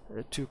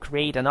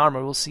create an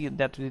armor, we'll see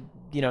that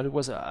there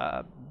was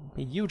a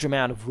huge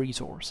amount of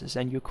resources,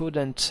 and you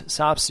couldn't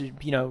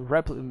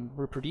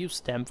reproduce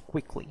them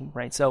quickly,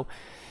 right? So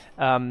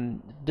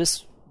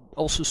this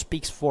also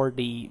speaks for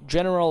the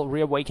general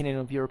reawakening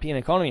of European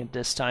economy at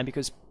this time,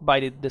 because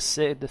by the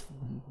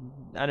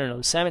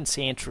 7th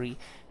century,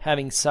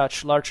 having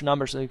such large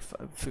numbers of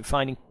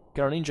finding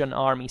Carolingian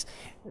armies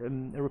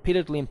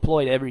repeatedly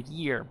employed every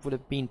year would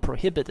have been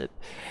prohibitive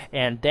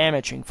and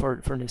damaging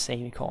for the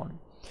same economy.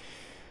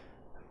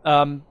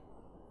 We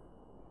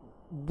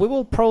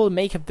will probably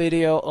make a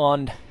video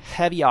on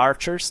heavy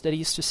archers. That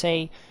is to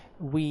say,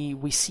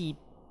 we see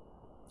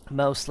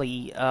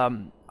mostly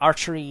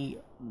archery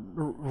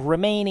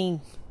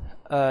remaining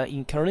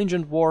in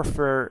Carolingian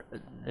warfare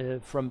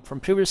from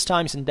previous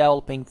times and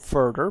developing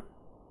further.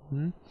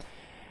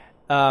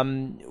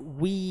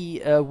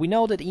 We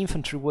know that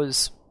infantry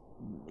was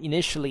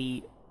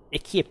initially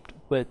equipped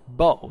with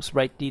bows,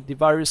 right? The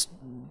various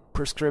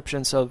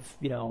prescriptions of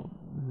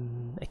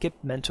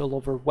equipment all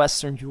over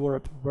Western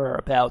Europe were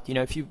about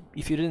if you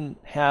didn't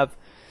have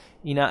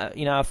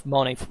enough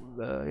money,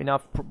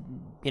 enough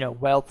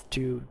wealth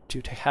to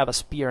have a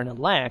spear and a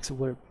lance,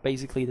 were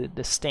basically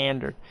the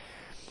standard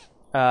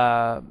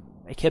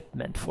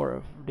equipment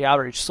for the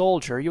average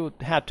soldier. You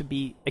would have to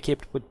be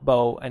equipped with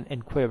bow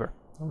and quiver,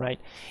 right?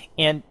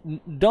 And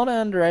don't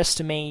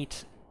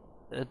underestimate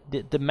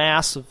the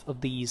mass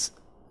of these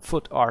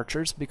foot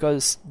archers,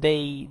 because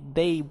they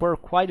were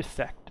quite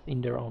effective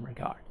in their own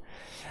regard.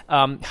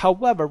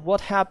 However,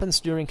 what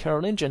happens during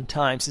Carolingian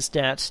times is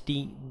that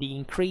the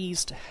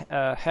increased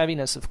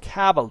heaviness of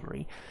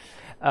cavalry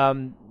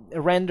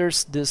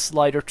renders these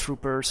lighter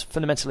troopers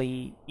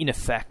fundamentally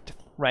ineffective,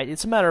 right?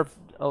 It's a matter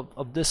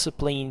of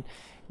discipline.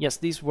 Yes,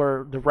 these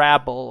were the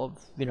rabble of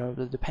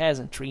the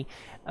peasantry,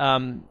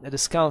 the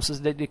scouts.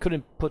 They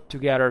couldn't put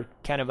together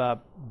kind of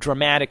a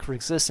dramatic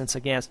resistance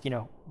against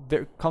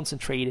very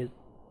concentrated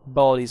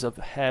bodies of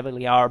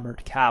heavily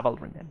armored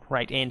cavalrymen,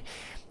 right? And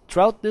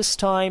throughout this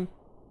time,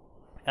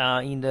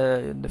 in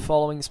the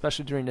following,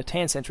 especially during the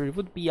 10th century, there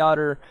would be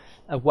other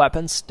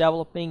weapons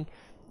developing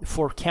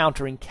for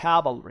countering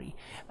cavalry,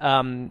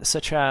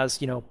 such as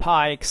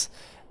pikes,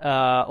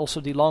 also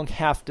the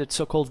long-hafted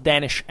so-called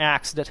Danish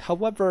axe that,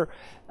 however,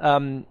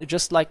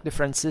 just like the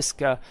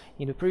Francisca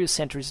in the previous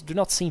centuries, do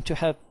not seem to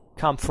have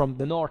come from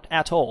the north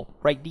at all,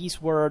 right?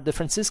 The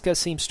Francisca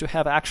seems to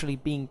have actually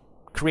been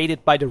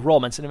created by the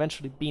Romans and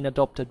eventually being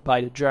adopted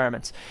by the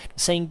Germans. The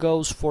same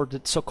goes for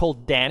the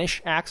so-called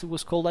Danish axe. It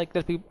was called like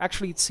that.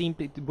 Actually, it seemed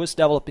it was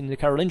developed in the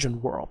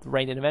Carolingian world,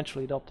 right, and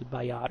eventually adopted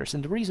by others.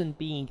 And the reason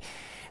being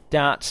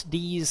that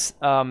these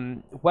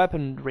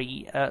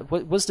weaponry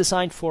was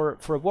designed for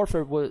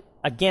warfare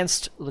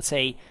against, let's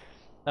say,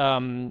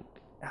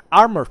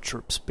 armored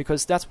troops,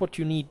 because that's what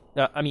you need.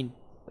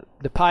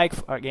 The pike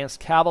against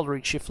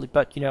cavalry chiefly,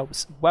 but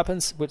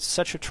weapons with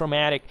such a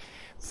traumatic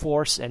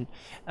force and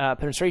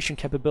penetration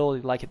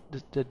capability like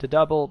the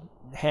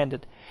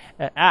double-handed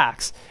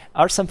axe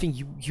are something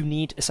you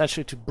need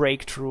essentially to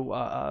break through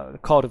a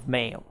coat of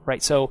mail,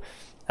 right? So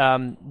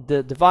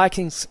the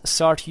Vikings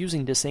start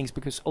using these things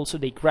because also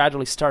they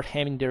gradually start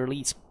having their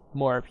elites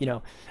more,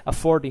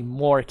 affording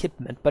more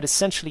equipment, but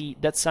essentially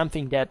that's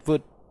something that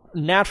would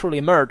naturally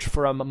emerge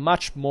from a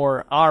much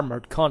more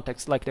armored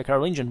context like the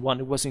Carolingian one.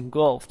 It was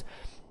engulfed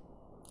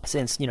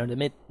since the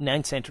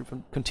mid-9th century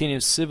from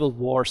continuous civil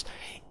wars,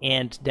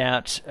 and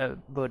that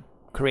would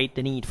create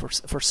the need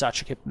for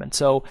such equipment.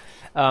 So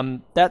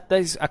that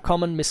is a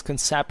common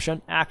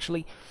misconception,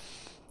 actually,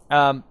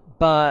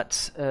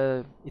 but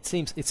it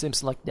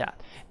seems like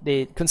that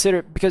they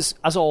consider, because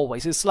as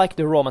always it's like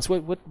the Romans.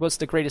 What was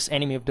the greatest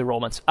enemy of the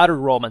Romans? Other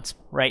Romans,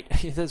 right?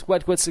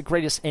 What's the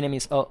greatest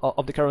enemies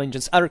of the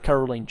Carolingians? Other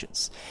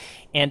Carolingians,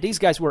 and these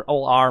guys were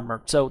all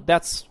armored. So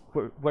that's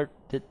where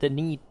the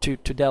need to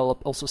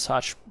develop also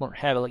such more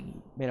heavily,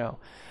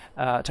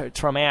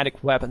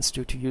 traumatic weapons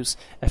to use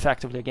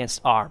effectively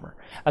against armor.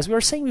 As we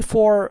were saying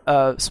before,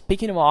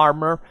 speaking of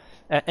armor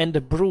and the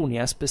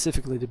Brunia,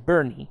 specifically the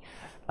Berni,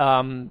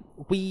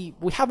 we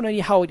have an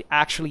idea how it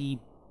actually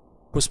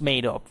was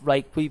made of.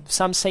 Like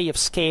some say of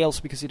scales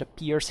because it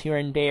appears here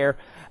and there.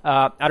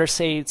 Others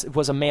say it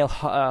was a male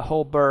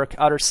hauberk.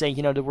 Others say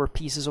there were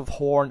pieces of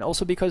horn.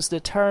 Also because the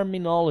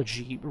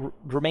terminology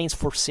remains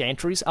for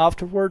centuries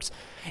afterwards,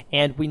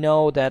 and we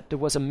know that there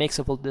was a mix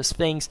of all these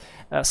things.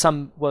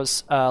 Some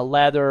was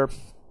leather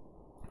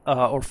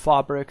or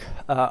fabric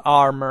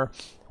armor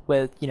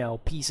with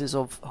pieces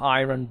of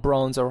iron,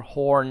 bronze, or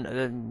horn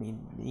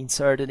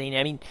inserted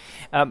in.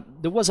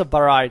 There was a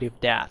variety of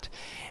that.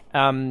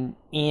 And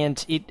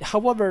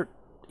however,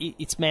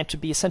 it's meant to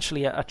be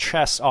essentially a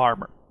chest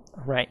armor.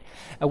 Right.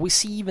 We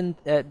see even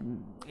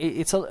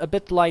it's a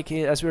bit like,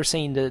 as we were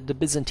saying, the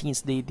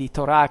Byzantines, the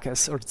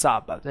Torakas or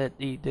Zaba.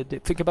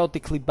 Think about the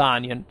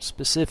Klibanian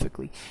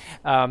specifically,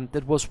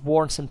 that was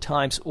worn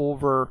sometimes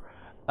over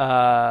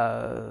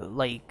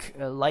like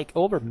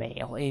over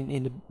mail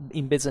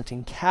in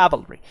Byzantine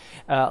cavalry.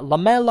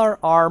 Lamellar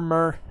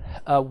armor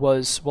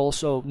was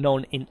also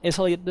known in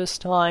Italy at this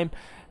time,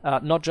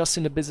 not just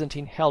in the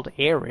Byzantine held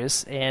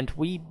areas. And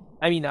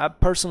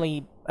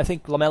personally, I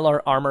think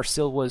lamellar armor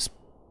still was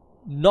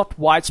not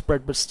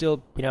widespread, but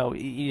still,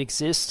 it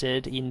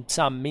existed in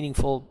some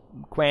meaningful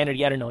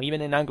quantity. I don't know,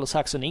 even in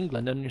Anglo-Saxon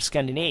England and in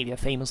Scandinavia,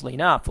 famously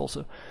enough.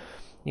 Also,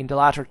 in the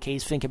latter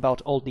case, think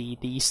about all the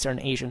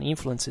Eastern Asian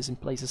influences in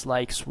places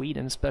like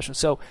Sweden, especially.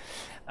 So,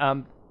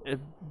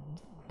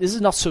 this is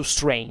not so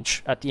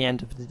strange at the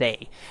end of the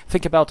day.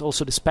 Think about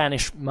also the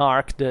Spanish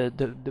mark,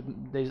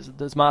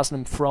 the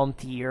Muslim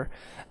frontier.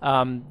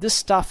 This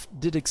stuff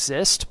did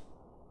exist.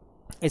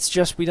 It's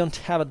just we don't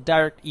have a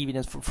direct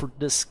evidence for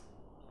this.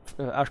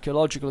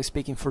 Archaeologically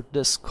speaking, for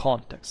this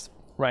context,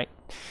 right?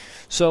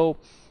 So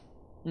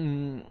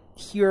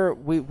here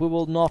we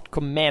will not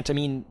comment.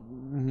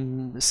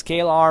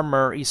 Scale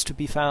armor is to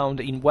be found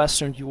in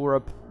Western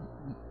Europe,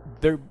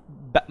 very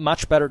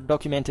much better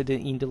documented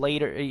in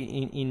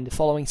the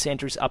following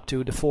centuries up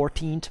to the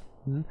 14th.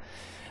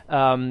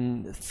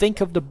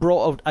 Think of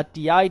at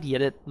the idea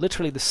that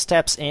literally the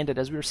steppes ended,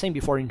 as we were saying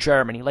before, in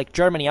Germany. Like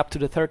Germany up to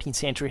the 13th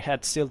century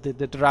had still the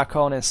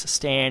Draconis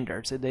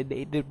standards.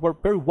 They were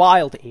very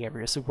wild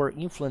areas that were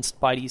influenced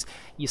by these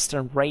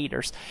Eastern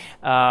raiders.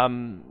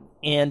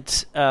 And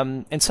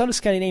so the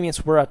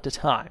Scandinavians were at the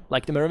time.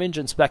 Like the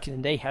Merovingians back in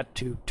the day had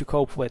to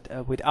cope with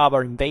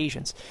Avar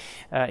invasions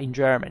in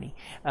Germany.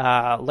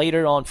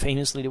 Later on,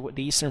 famously,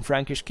 the Eastern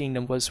Frankish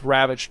kingdom was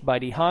ravaged by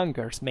the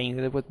Hungars,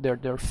 mainly with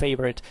their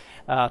favorite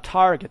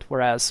target,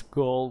 whereas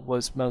Gaul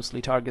was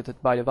mostly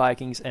targeted by the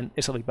Vikings and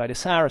Italy by the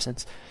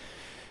Saracens.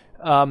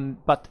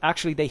 But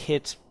actually they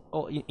hit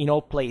in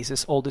all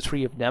places, all the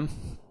three of them.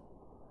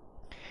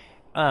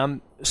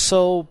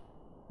 So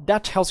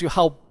that tells you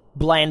how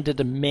blended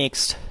and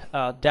mixed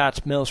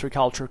that military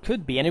culture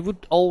could be, and it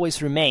would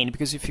always remain,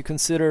 because if you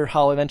consider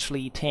how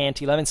eventually 10th,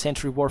 11th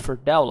century warfare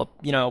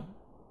developed,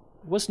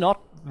 was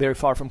not very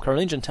far from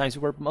Carolingian times.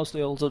 We were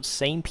mostly also the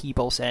same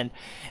peoples, and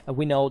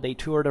we know they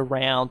toured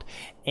around,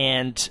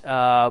 and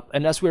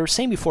as we were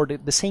saying before,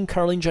 the same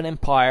Carolingian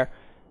Empire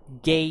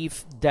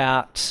gave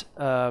that,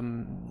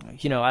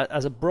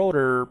 as a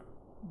broader,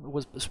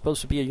 was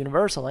supposed to be a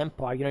universal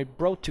empire. It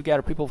brought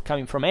together people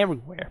coming from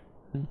everywhere.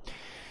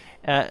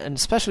 And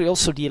especially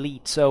also the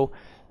elite. So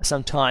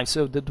sometimes,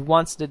 the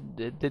ones that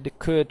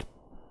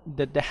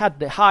had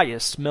the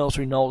highest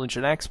military knowledge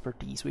and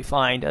expertise, we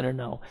find, I don't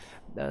know,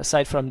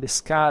 aside from the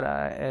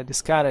Skara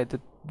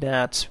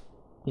that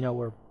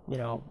were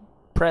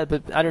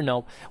but I don't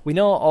know. We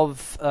know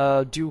of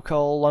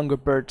ducal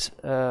Longobard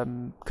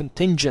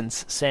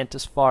contingents sent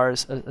as far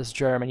as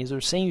Germany, as we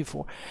were saying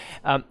before.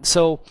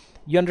 So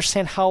you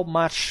understand how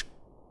much.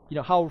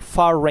 How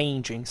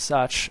far-ranging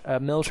such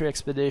military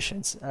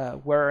expeditions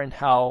were, and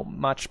how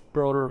much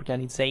broader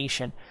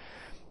organization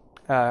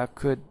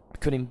could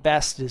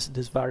invest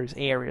these various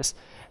areas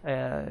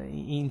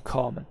in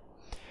common.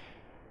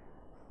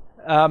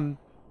 There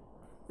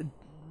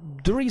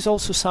is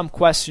also some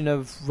question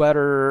of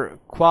whether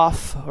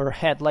quaff or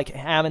head, like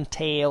ham and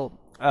tail,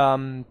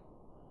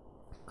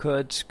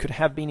 could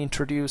have been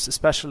introduced,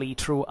 especially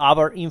through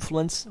our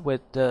influence, with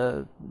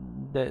the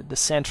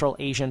Central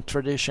Asian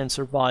tradition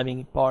surviving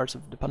in parts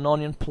of the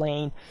Pannonian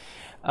Plain.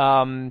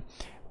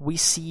 We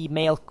see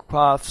male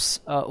coifs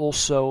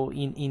also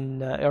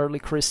in early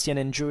Christian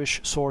and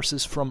Jewish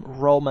sources from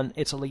Roman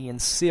Italy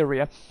and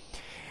Syria.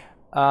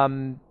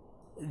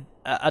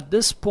 At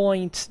this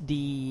point,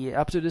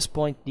 up to this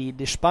point, the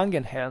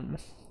Spangenhelm,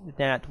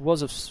 that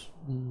was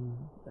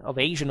of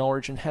Asian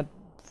origin,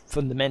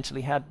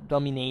 fundamentally had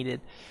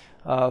dominated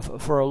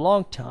for a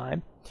long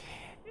time,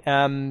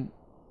 and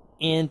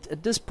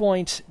at this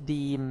point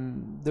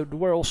there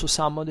were also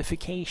some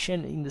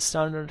modification in the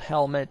standard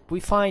helmet.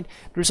 We find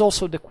there's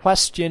also the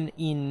question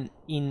in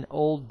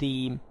all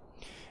the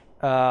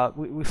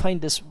we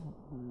find this,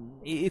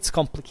 it's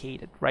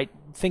complicated, right?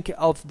 Think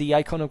of the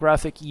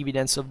iconographic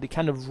evidence of the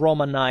kind of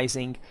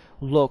Romanizing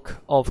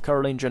look of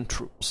Carolingian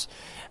troops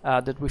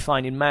that we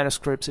find in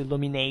manuscripts,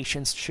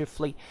 illuminations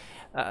chiefly.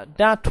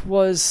 That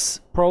was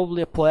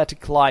probably a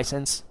poetic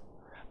license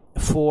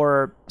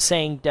for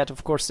saying that,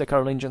 of course, the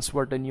Carolingians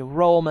were the new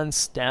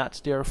Romans,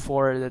 that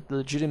therefore that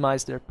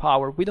legitimized their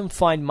power. We don't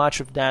find much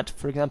of that.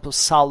 For example,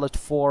 sallet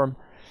form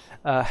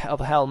of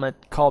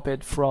helmet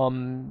copied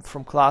from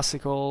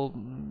classical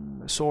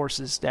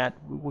sources that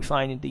we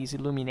find in these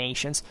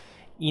illuminations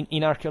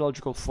in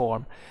archaeological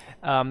form.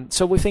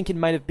 So we think it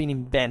might have been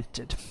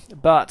invented,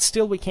 but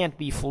still we can't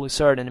be fully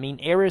certain.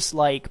 Areas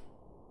like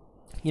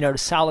the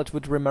sallet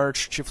would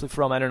emerge chiefly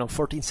from,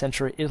 14th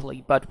century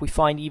Italy, but we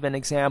find even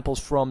examples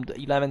from the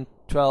 11th,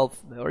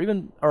 12th, or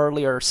even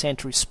earlier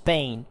century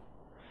Spain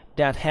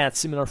that had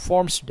similar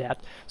forms to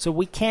that. So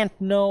we can't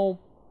know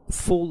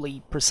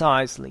fully,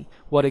 precisely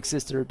what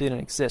existed or didn't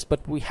exist,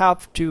 but we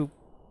have to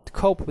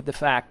cope with the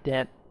fact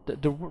that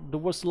there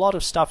was a lot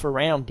of stuff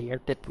around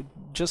there that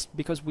just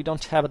because we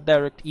don't have a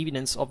direct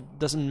evidence of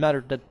doesn't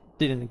matter that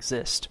didn't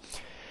exist.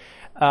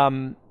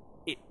 This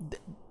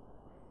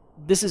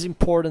is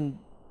important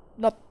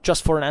not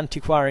just for an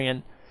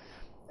antiquarian,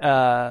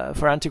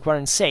 for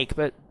antiquarian's sake,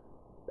 but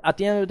at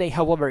the end of the day,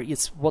 however,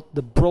 it's what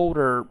the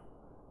broader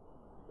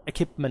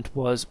equipment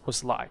was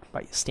like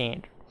by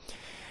standard.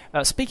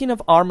 Speaking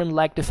of arm and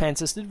leg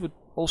defenses, it would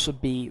also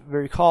be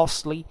very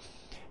costly.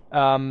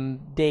 Long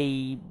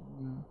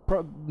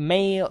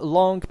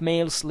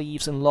mail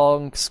sleeves and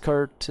long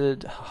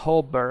skirted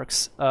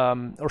hauberks,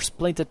 or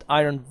splinted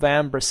iron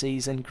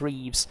vambraces and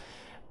greaves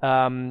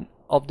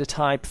of the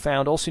type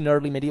found also in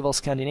early medieval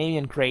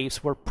Scandinavian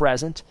graves were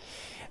present.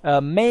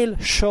 Mail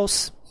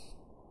shoes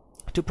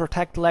to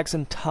protect legs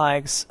and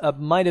thighs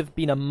might have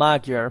been a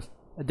Magyar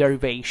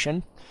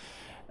derivation,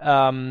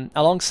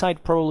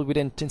 alongside probably with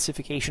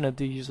intensification of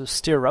the use of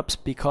stirrups,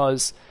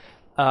 because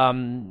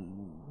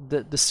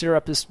the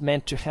stirrup is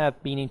meant to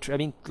have been,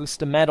 at least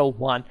the metal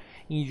one,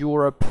 in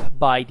Europe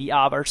by the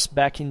Avars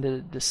back in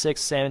the 6th,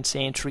 7th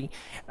century.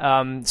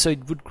 So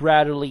it would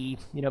gradually,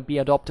 be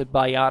adopted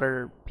by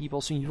other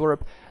peoples in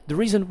Europe. The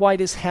reason why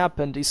this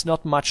happened is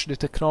not much the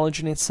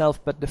technology in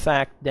itself, but the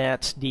fact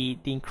that the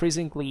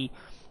increasingly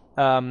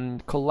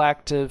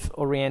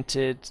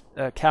collective-oriented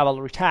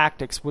cavalry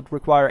tactics would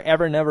require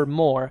ever and ever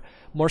more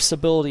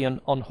stability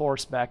on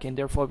horseback, and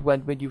therefore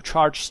when you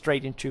charge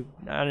straight into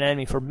an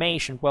enemy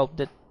formation, well,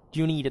 that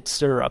you needed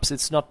stirrups.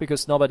 It's not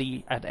because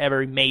nobody had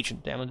ever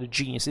imagined them, the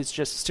genius. It's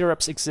just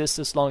stirrups exist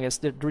as long as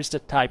there is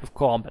that type of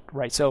combat,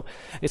 right? So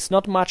it's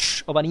not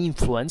much of an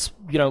influence,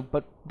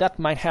 but that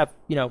might have,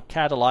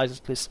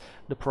 catalyzed at least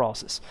the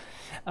process.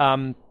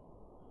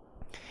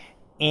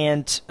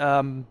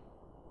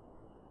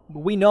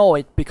 We know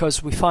it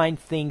because we find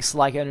things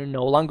like,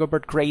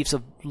 Langobards graves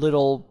of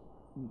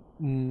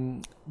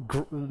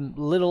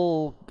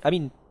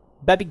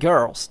baby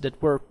girls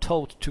that were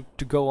taught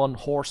to go on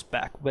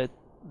horseback with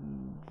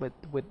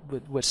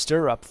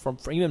stirrup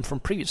even from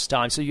previous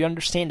times. So you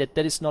understand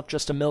that is not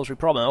just a military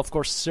problem. Of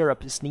course,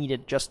 stirrup is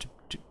needed just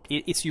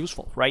it's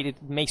useful, right?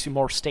 It makes you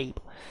more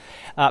stable.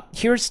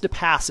 Here's the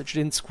passage,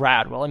 and it's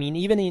gradual.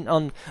 Even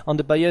on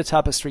the Bayeux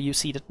tapestry, you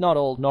see that not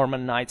all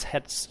Norman knights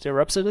had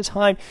stirrups at the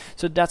time,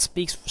 so that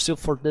speaks still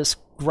for this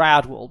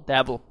gradual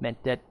development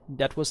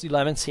that was the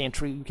 11th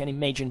century. You can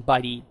imagine by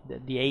the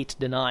 8th,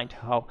 the 9th,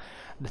 how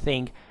the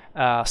thing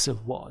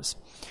still was.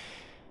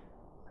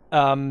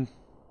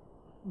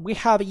 We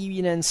have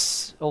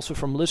evidence also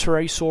from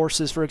literary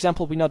sources. For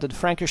example, we know that the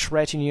Frankish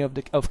retinue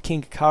of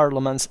King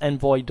Carloman's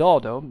envoy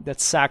Dodo, that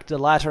sacked the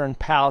Lateran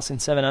palace in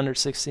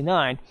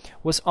 769,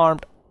 was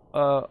armed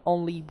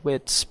only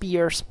with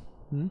spears,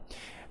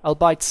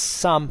 albeit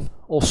some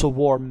also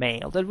wore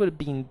mail. That would have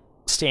been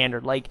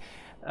standard. Like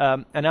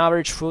an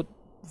average foot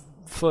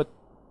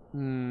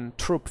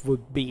troop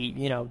would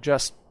be,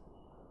 just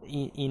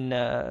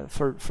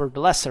for the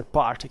lesser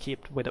part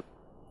equipped with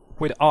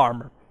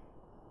armor.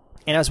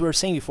 And as we were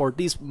saying before,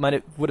 these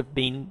would have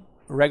been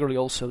regularly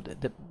also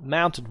the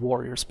mounted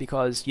warriors,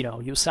 because,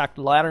 you sacked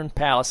the Lateran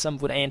palace, some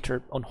would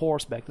enter on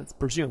horseback, let's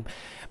presume,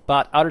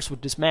 but others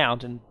would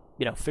dismount and,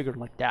 figure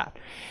like that.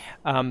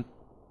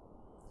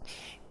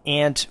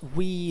 And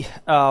we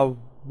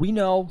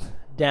know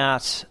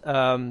that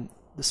the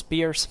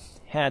spears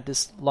had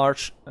this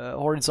large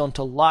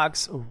horizontal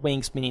lugs or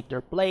wings beneath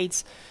their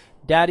blades.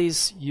 That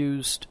is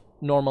used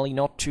normally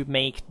not to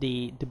make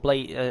the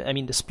blade,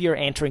 the spear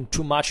entering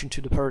too much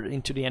into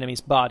the enemy's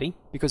body,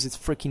 because it's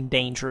freaking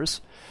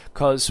dangerous.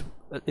 Because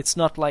it's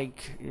not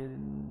like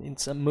in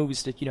some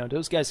movies that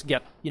those guys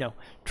get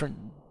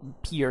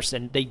pierced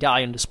and they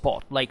die on the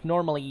spot. Like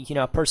normally,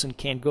 a person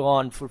can go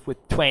on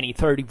with 20,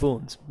 30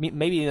 wounds,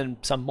 maybe even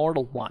some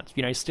mortal ones.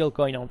 He's still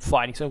going on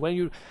fighting. So when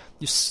you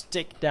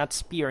stick that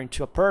spear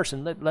into a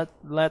person,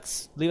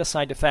 let's leave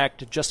aside the fact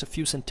that just a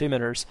few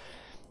centimeters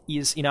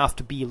is enough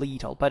to be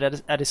lethal, but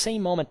at the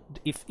same moment,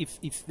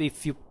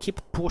 if you keep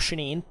pushing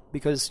in,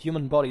 because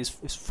human body is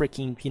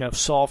freaking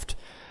soft,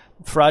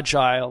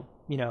 fragile,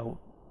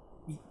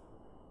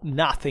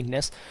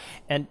 nothingness,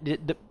 and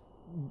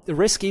the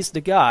risk is the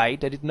guy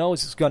that it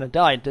knows is gonna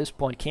die at this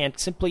point can't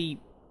simply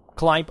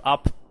climb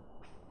up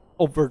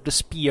over the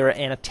spear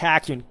and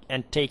attack you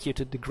and take you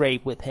to the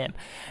grave with him.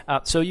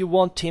 So you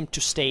want him to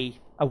stay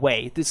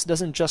away. This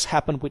doesn't just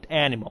happen with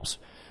animals,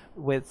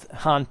 with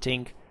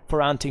hunting. For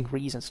hunting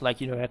reasons,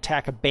 like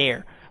attack a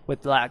bear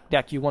with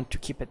that, you want to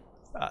keep it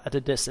at a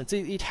distance.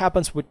 It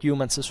happens with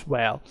humans as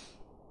well.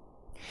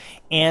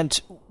 And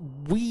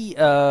we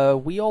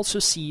also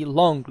see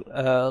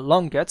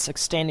longuets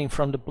extending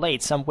from the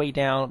blade some way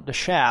down the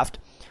shaft,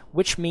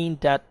 which mean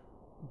that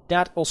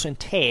also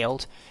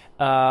entailed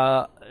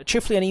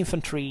chiefly an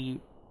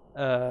infantry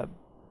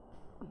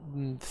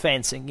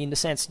fencing, in the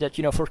sense that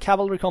for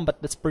cavalry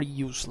combat that's pretty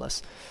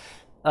useless.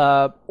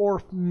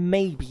 Or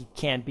maybe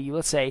can be,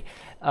 let's say,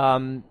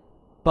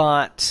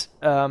 but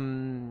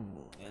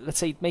let's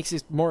say it makes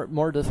it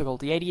more difficult.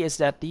 The idea is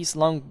that these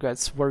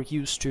longets were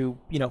used to,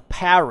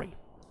 parry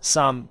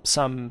some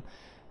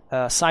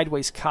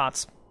sideways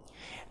cuts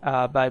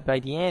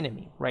by the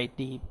enemy, right?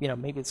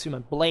 Maybe it's a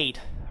blade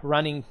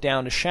running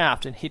down the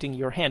shaft and hitting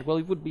your hand. Well,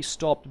 it would be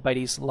stopped by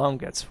these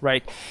longets,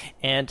 right?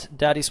 And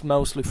that is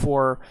mostly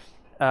for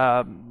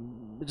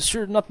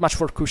sure, not much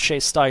for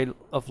couché style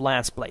of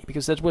lance blade,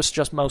 because that was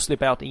just mostly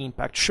about the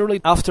impact.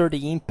 Surely after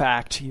the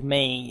impact you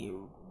may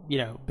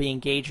be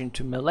engaged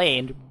into melee,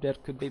 and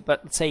that could be,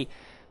 but let's say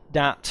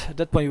that at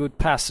that point you would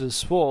pass the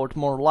sword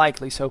more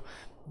likely, so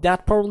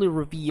that probably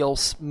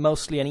reveals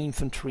mostly an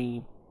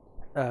infantry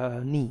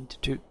need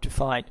to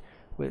fight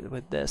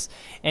with this.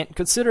 And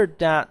consider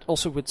that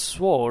also with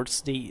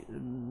swords,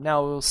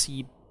 now we'll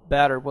see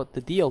better what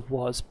the deal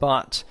was,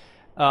 but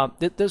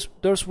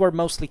those were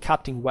mostly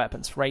cutting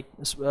weapons, right?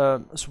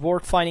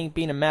 Sword fighting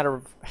being a matter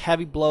of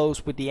heavy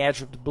blows with the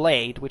edge of the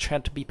blade, which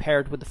had to be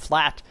paired with the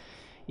flat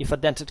if a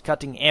dented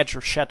cutting edge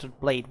or shattered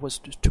blade was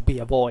to be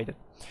avoided.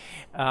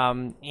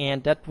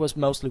 And that was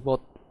mostly what,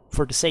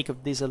 for the sake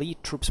of these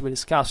elite troops we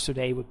discussed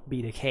today, would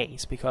be the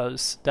case,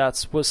 because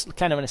that was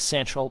kind of an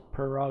essential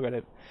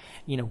prerogative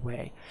in a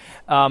way.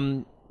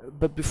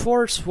 But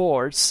before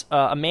swords,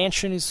 a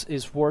mention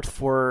is worth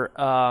for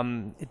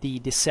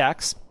the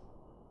sacks.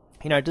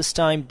 At this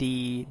time,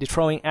 the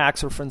throwing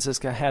axe or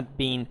Francisca had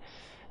been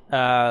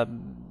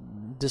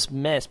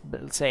dismissed,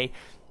 let's say,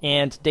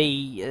 and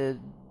they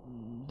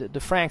the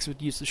Franks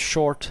would use a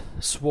short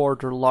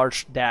sword or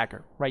large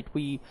dagger, right?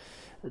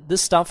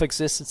 This stuff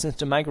existed since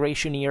the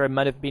migration era. It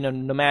might have been a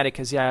nomadic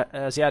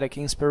Asiatic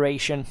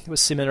inspiration. It was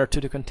similar to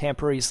the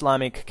contemporary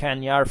Islamic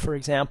kanyar, for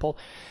example.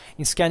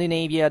 In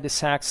Scandinavia, the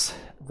Sacs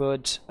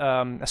would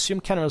assume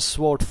kind of a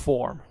sword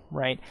form,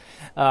 right?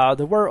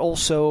 There were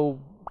also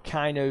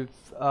kind of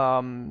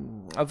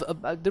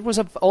there was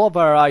all a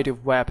variety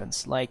of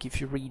weapons. Like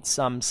if you read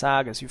some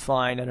sagas, you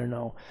find, I don't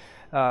know,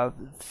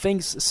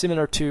 things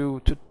similar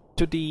to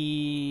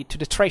the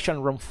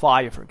Thracian Rome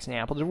fire, for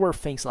example. There were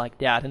things like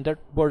that, and that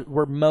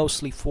were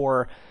mostly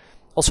for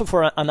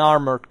an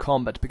armored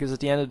combat, because at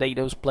the end of the day,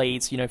 those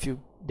blades, if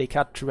they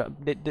cut through,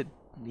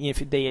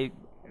 if they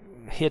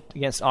hit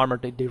against armor,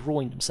 they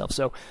ruin themselves.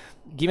 So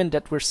given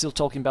that we're still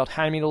talking about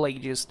high Middle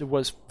Ages, there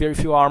was very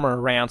few armor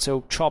around,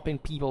 so chopping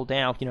people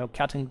down,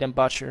 cutting them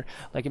butcher,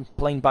 like in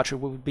plain butcher,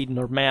 would be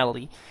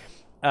normality.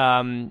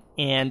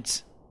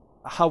 And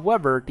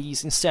however,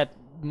 these instead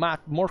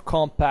more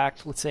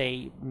compact, let's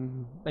say,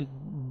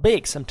 and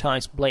big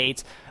sometimes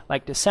blades,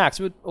 like the sacks,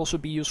 would also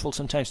be useful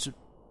sometimes to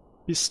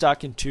be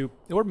stuck into,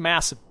 or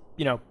massive,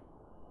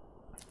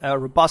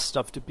 robust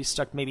stuff to be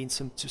stuck maybe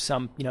into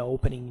some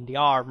opening in the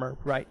armor,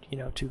 right?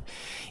 To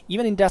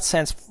even in that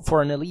sense,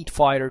 for an elite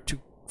fighter to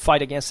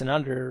fight against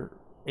another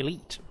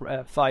elite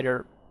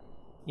fighter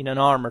in an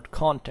armored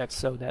context,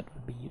 so that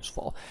would be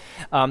useful.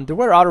 There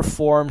were other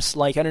forms,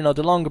 like, I don't know,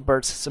 the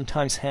Longbirds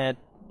sometimes had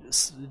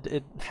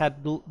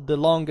the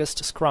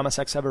longest scrum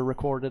axe ever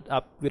recorded,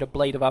 up with a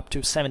blade of up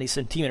to 70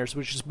 centimeters,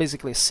 which is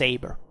basically a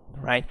saber,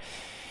 right?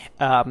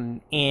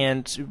 And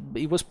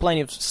it was plenty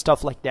of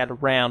stuff like that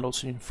around,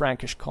 also in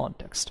Frankish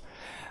context.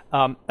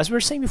 As we were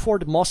saying before,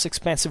 the most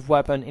expensive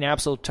weapon in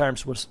absolute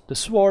terms was the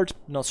sword.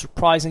 Not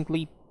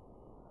surprisingly,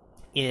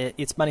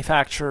 its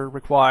manufacture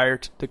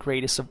required the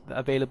greatest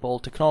available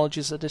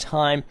technologies at the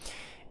time,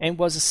 and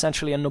was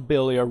essentially a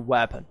nobiliar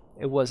weapon.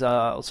 It was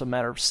also a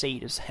matter of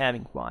status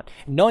having one,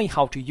 knowing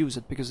how to use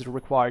it, because it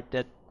required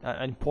that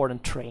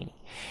important training.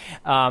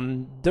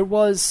 There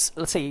was,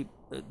 let's say,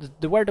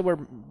 there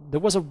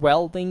was a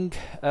welding,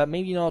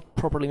 maybe not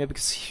properly, maybe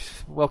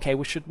because, okay,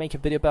 we should make a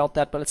video about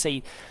that, but let's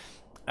say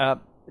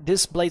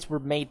these blades were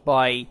made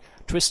by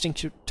twisting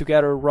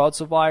together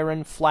rods of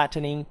iron,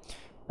 flattening,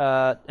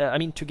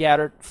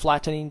 together,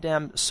 flattening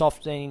them,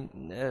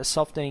 softening,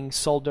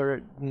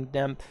 soldering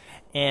them,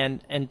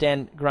 and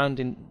then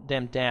grounding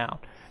them down.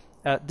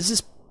 This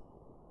is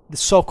the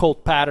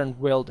so-called pattern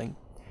welding,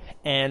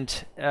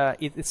 and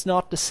it's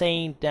not the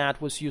same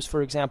that was used,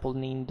 for example,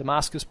 in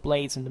Damascus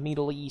blades in the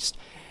Middle East,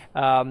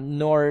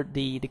 nor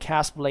the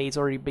cast blades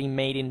already being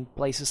made in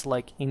places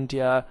like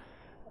India,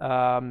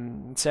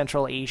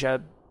 Central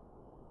Asia.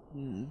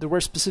 There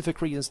were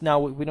specific reasons now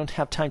we don't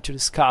have time to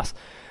discuss,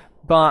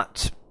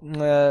 but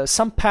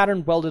some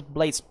pattern welded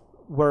blades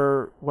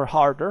were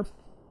harder,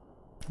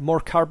 more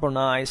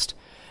carbonized,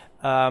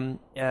 with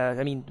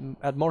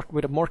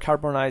a more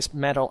carbonized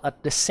metal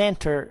at the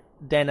center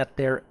than at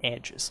their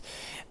edges.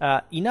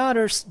 In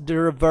others, the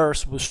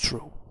reverse was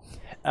true,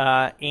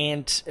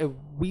 and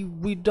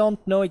we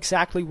don't know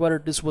exactly whether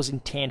this was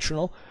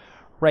intentional,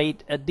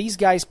 right? These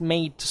guys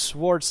made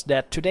swords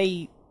that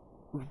today,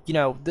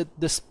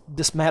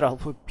 this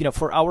metal,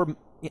 for our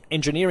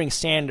engineering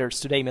standards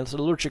today,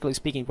 metallurgically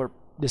speaking, were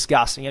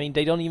disgusting. I mean,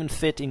 they don't even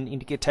fit in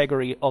the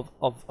category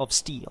of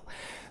steel.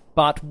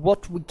 But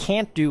what we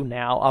can't do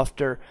now,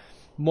 after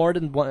more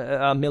than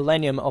a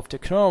millennium of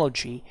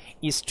technology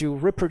is to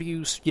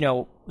reproduce,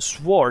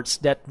 swords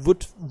that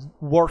would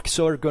work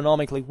so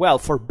ergonomically well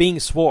for being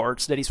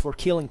swords, that is for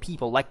killing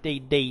people, like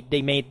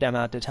they made them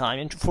at the time.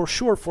 And for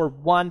sure, for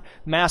one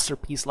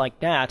masterpiece like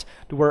that,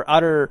 there were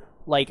other,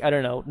 like, I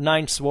don't know,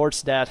 9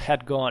 swords that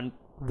had gone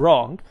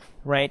wrong,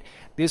 right?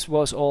 This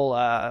was all,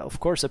 of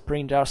course, a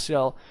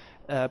pre-industrial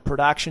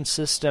production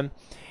system,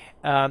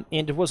 and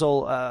it was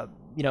all,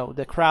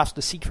 the crafts,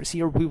 the secrets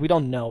here, we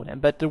don't know them,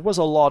 but there was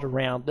a lot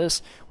around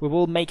this. We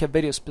will make a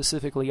video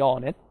specifically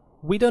on it.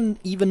 We don't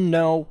even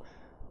know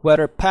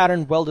whether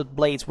pattern welded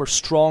blades were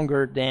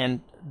stronger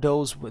than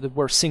those that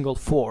were single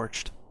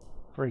forged,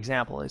 for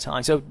example, at the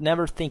time. So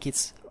never think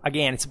it's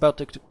about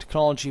the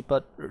technology,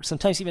 but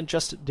sometimes even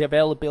just the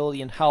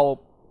availability and how,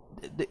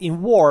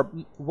 in war,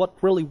 what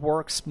really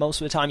works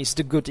most of the time is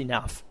the good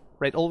enough.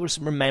 Right, always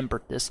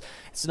remember this.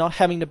 It's not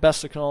having the best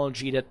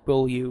technology that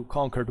will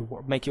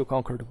make you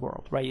conquer the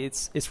world. Right,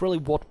 it's really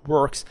what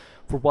works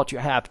for what you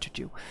have to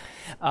do.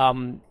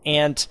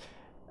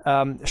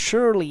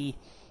 Surely,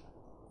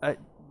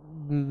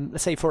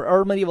 let's say for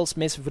early medieval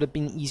smiths, it would have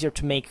been easier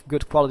to make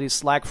good quality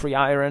slag-free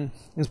iron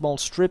in small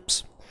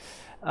strips.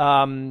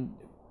 It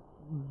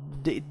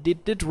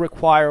did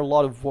require a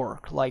lot of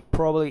work. Like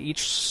probably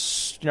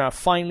each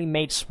finely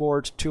made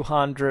sword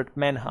 200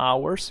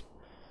 man-hours.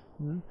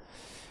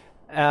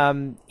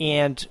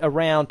 And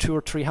around 200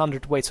 or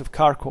 300 weights of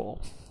charcoal,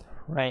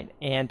 right?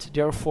 And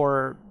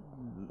therefore,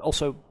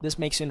 also, this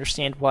makes you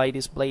understand why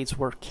these blades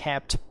were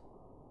kept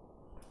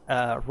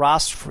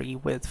rust-free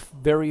with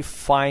very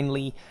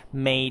finely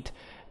made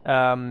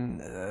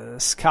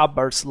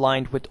scabbards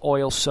lined with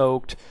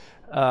oil-soaked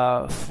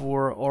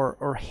fur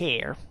or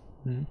hair.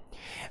 It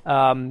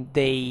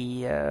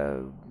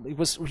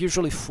was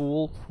usually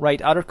full,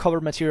 right? Other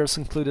cover materials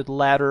included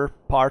leather,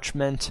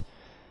 parchment.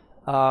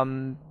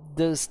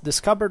 The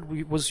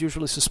scabbard was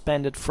usually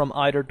suspended from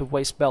either the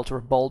waist belt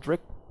or baldric.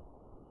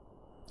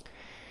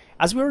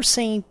 As we were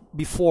saying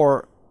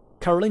before,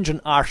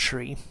 Carolingian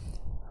archery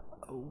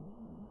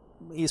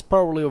is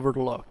probably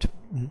overlooked.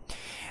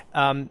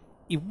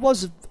 It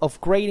was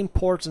of great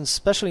importance,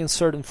 especially in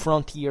certain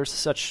frontiers,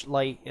 such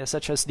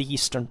as the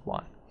eastern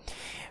one.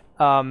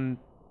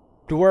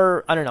 There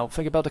were, I don't know,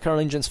 think about the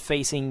Carolingians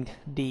facing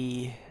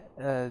the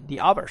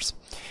Avars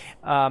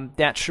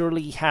that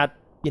surely had,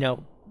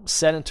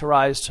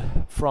 sedentarized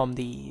from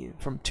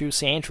 2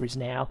 centuries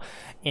now,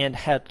 and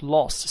had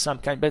lost some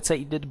kind. But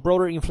say the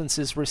broader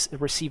influences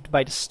received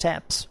by the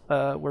steppes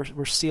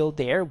were still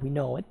there. We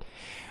know it.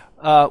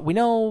 We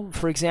know,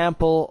 for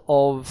example,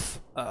 of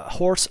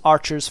horse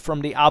archers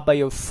from the Abbey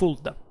of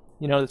Fulda.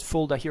 That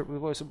Fulda here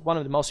was one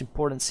of the most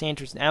important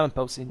centers and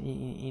outposts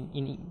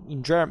in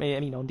Germany. I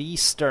mean, on the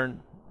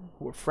eastern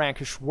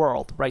Frankish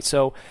world, right?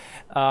 So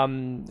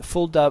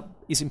Fulda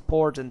is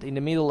important. In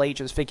the Middle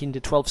Ages, I think in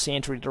the 12th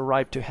century, it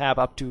arrived to have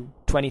up to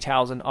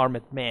 20,000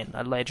 armed men,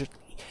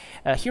 allegedly.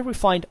 Here we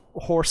find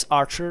horse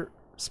archers,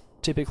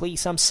 typically.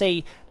 Some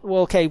say,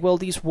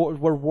 these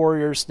were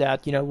warriors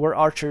that, were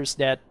archers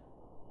that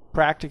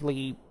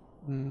practically,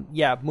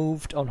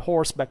 moved on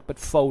horseback, but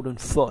fought on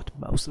foot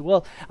mostly.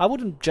 Well,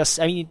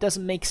 it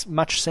doesn't make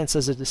much sense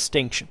as a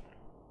distinction.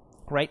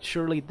 Right?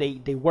 Surely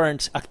they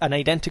weren't an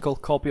identical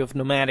copy of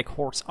nomadic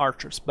horse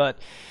archers, but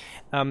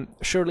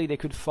surely they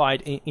could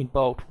fight in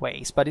both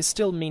ways. But it's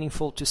still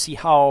meaningful to see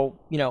how,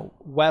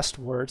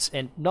 westwards,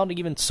 and not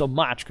even so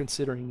much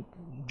considering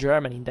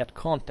Germany in that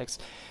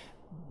context,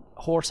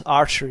 horse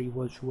archery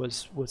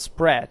was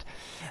spread.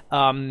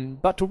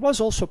 But there was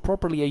also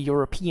properly a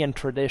European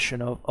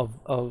tradition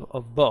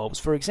of bows.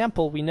 For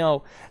example, we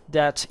know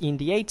that in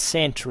the 8th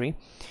century,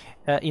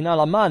 in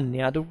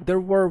Alemannia,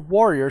 there were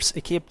warriors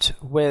equipped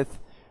with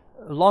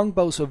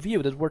longbows of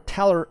yew that were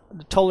taller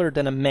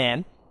than a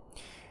man.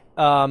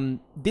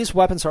 These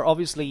weapons are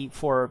obviously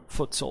for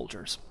foot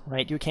soldiers,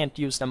 right? You can't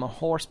use them on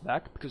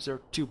horseback because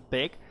they're too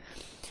big.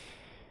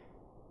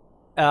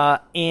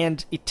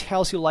 And it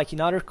tells you, like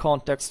in other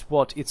contexts,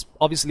 what it's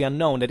obviously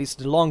unknown, that is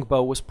the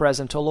longbow was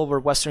present all over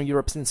Western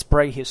Europe since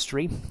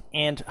prehistory.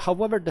 And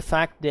however, the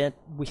fact that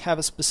we have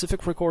a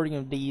specific recording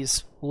of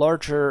these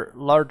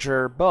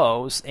larger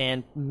bows,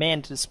 and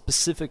men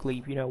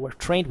specifically, were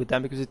trained with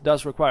them, because it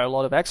does require a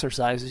lot of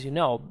exercise, as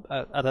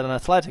at an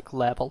athletic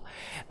level,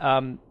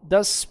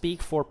 does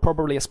speak for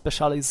probably a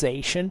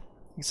specialization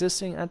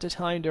existing at the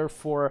time,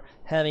 therefore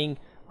having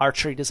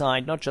archery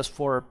designed not just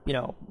for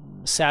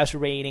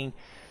saturation,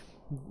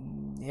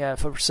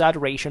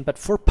 but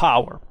for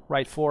power,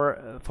 right?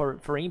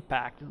 For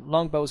impact.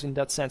 Longbows in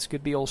that sense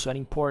could be also an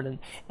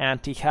important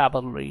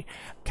anti-cavalry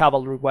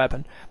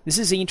weapon. This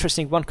is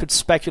interesting. One could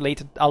speculate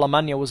that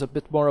Alemannia was a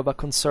bit more of a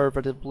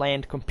conservative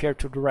land compared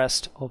to the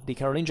rest of the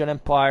Carolingian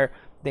Empire.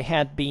 They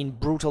had been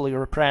brutally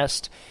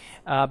repressed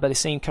by the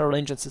same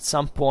Carolingians at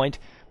some point.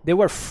 They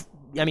were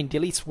the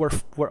elites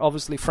were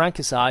obviously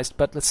Francicized,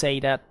 but let's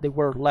say that they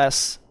were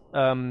less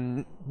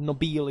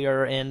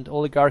nobiliar and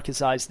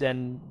oligarchized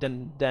than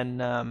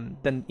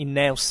in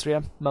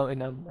Austria,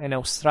 in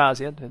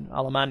Austrasia, than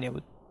Alemannia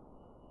would.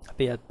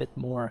 be a bit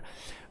more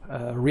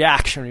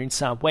reactionary in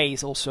some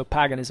ways. Also,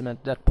 paganism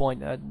at that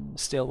point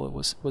still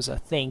was a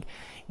thing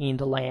in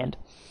the land.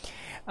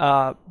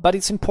 But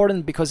it's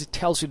important because it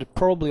tells you that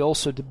probably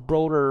also the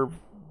broader,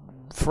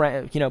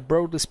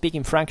 broadly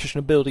speaking, Frankish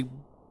nobility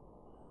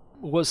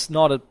was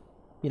not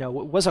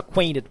was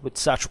acquainted with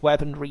such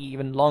weaponry,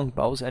 even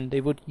longbows, and they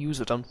would use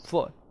it on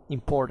foot.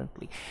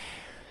 Importantly,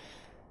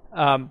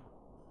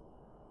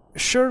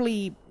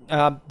 surely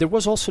there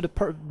was also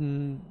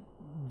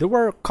there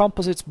were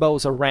composite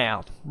bows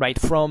around, right,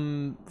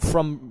 from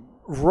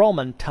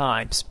Roman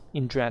times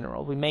in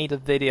general. We made a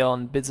video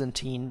on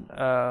Byzantine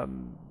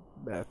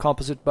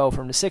composite bow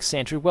from the 6th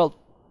century. Well,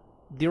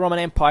 the Roman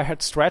Empire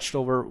had stretched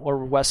over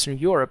Western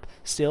Europe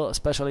still,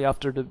 especially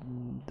after the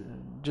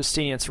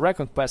Justinian's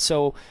reconquest.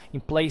 So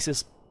in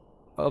places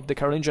of the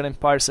Carolingian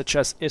Empire, such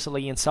as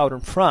Italy and southern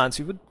France,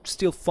 you would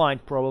still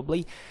find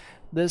probably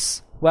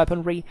this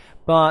weaponry,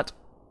 but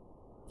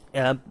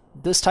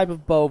this type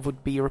of bow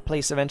would be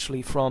replaced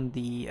eventually from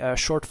the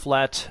short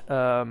flat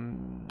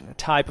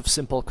type of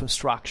simple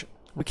construction.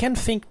 We can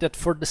think that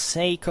for the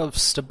sake of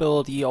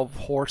stability of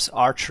horse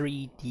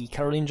archery, the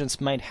Carolingians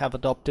might have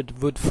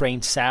adopted wood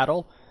frame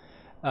saddle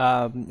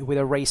with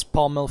a raised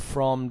pommel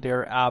from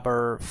their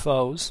Avar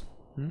foes.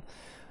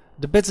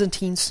 The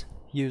Byzantines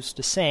used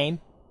the same,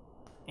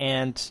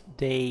 and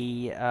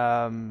they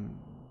having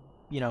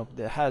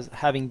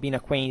been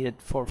acquainted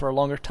for a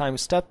longer time with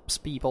steppe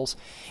peoples,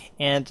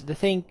 and the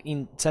thing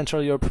in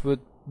Central Europe would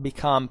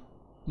become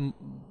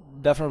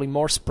definitely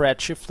more spread,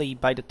 chiefly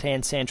by the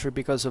 10th century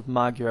because of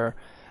Magyar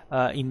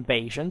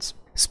invasions.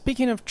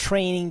 Speaking of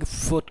training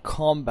foot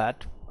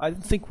combat, I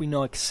don't think we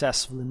know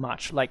excessively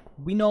much. Like,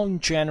 we know in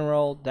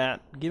general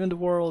that, given the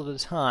world at the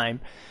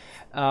time,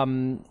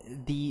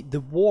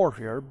 the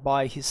warrior,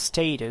 by his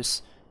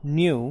status,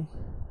 knew,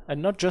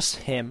 and not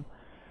just him,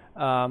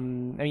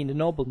 the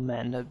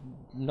nobleman,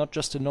 not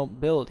just the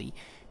nobility,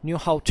 knew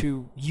how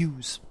to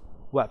use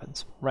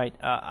weapons, right?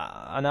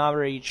 An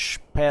average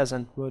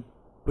peasant would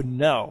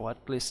know,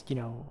 at least,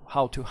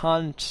 how to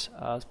hunt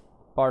as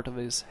part of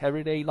his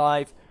everyday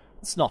life.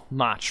 It's not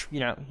much,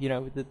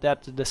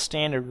 that the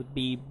standard would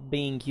be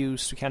being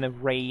used to kind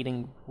of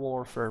raiding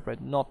warfare,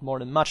 but not more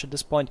than much at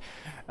this point.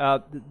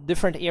 The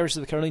different areas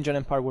of the Carolingian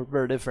Empire were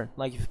very different.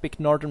 Like, if you pick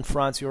northern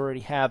France, you already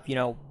have,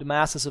 the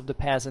masses of the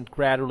peasant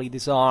gradually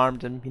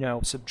disarmed and,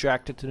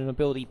 subjected to the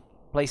nobility.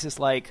 Places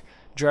like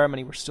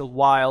Germany were still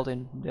wild,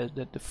 and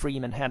the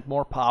freemen had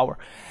more power.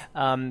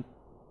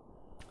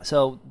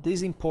 So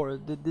these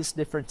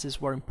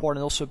differences were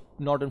important. Also,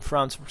 northern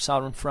France or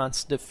southern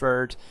France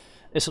differed.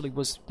 Italy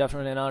was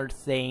definitely another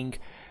thing,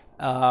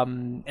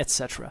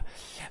 etc.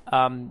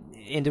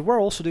 And there were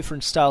also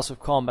different styles of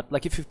combat.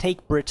 Like, if you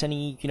take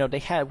Brittany,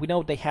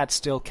 they had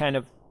still kind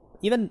of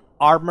even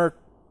armored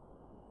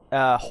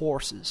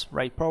horses,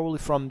 right? Probably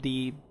from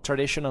the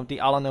tradition of the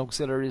Alan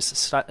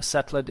auxiliaries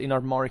settled in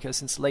Armorica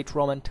since late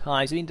Roman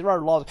times. I mean, there are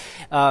a lot.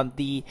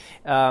 The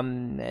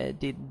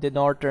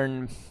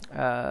northern,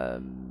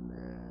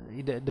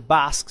 the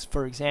Basques,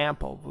 for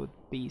example, would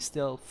be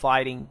still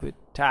fighting with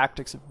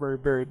tactics very,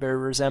 very, very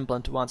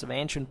resemblant to ones of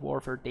ancient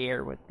warfare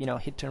there, with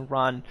hit and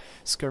run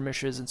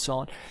skirmishes and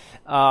so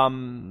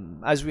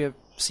on. As we have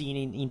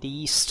seen in the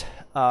east,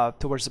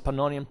 towards the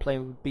Pannonian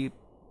Plain, would be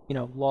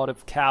a lot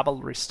of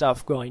cavalry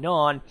stuff going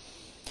on,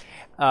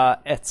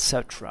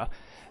 etc.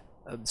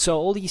 So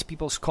all these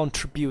peoples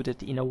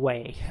contributed in a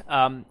way,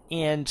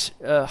 and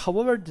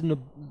however, the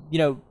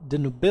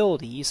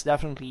nobility is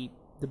definitely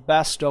the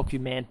best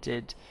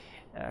documented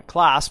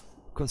class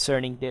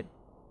concerning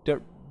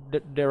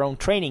their own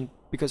training,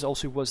 because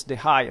also it was the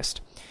highest,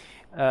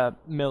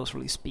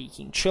 militarily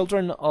speaking.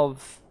 Children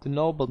of the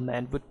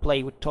noblemen would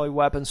play with toy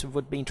weapons and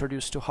would be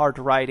introduced to hard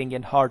riding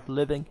and hard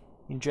living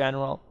in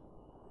general.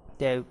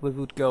 They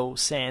would go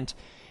sent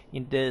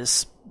in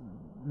this,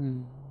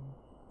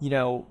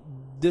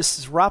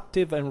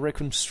 disruptive and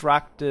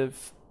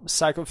reconstructive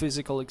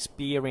psychophysical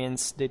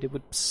experience that they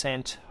would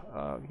send,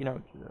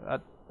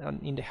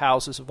 in the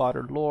houses of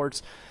other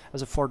lords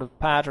as a sort of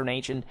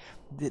patronage, and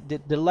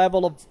the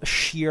level of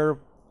sheer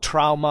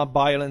trauma,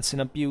 violence,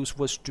 and abuse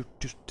was to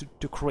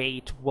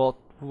create what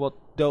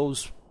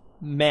those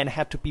men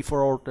had to be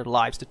for all their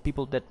lives. That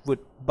people that would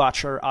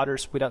butcher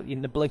others without,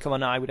 in the blink of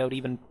an eye, without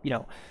even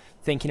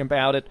thinking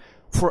about it,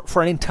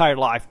 for an entire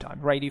lifetime,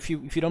 right? If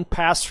you don't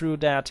pass through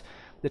the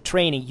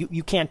training,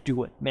 you can't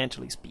do it,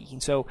 mentally speaking.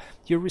 So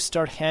here we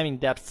start having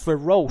that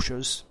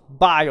ferocious,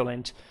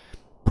 violent,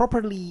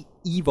 properly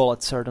evil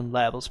at certain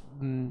levels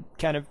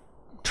kind of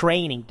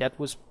training that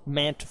was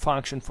meant to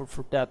function for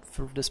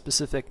the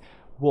specific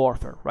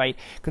warfare, right?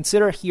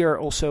 Consider here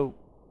also,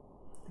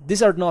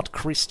 these are not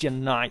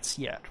Christian knights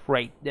yet,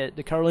 right?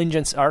 The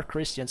Carolingians are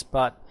Christians,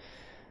 but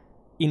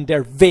in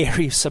their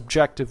very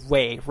subjective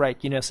way, right?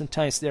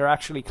 Sometimes they're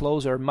actually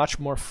closer, much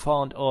more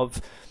fond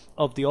of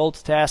the Old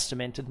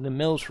Testament and the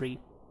military,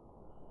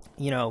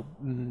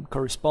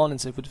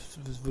 correspondence that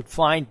would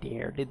find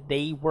there, that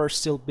they were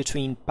still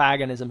between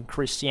paganism and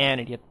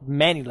Christianity at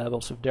many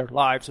levels of their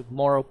lives, of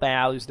moral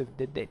values.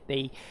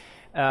 They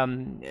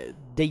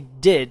they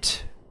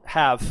didn't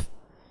have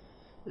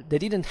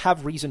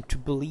reason to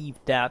believe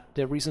that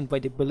the reason why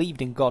they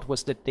believed in God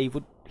was that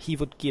he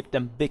would give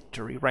them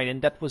victory, right?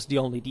 And that was the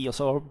only deal.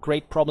 So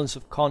great problems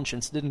of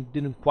conscience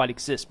didn't quite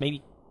exist.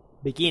 Maybe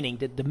beginning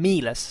that the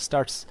miles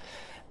starts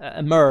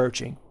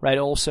emerging, right?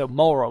 Also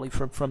morally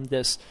from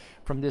this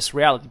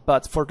reality,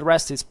 but for the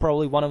rest, it's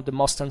probably one of the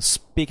most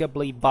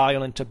unspeakably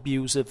violent,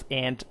 abusive,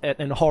 and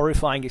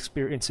horrifying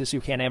experiences you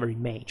can ever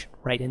imagine,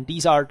 right? And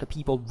these are the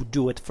people who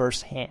do it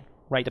firsthand.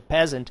 Right, a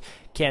peasant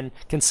can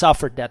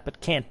suffer that,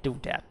 but can't do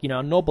that. You know,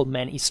 a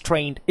nobleman is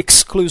trained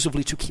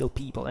exclusively to kill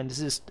people, and this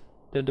is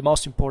the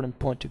most important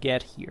point to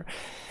get here.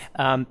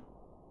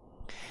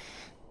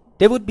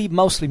 They would be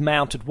mostly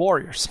mounted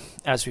warriors,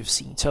 as we've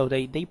seen. So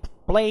they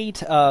played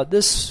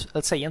this,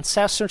 let's say,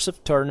 ancestors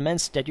of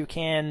tournaments that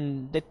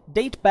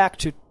date back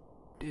to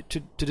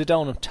the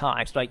dawn of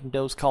times, like in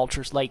those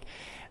cultures, like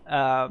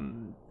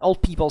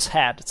old peoples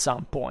had at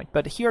some point.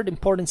 But here the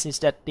importance is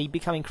that they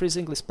become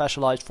increasingly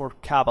specialized for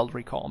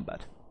cavalry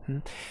combat.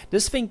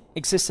 This thing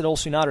existed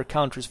also in other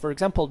countries. For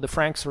example, the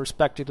Franks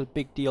respected a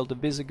big deal the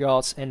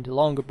Visigoths and the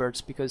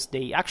Longobards because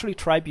they actually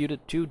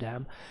tributed to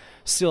them.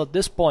 Still at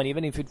this point,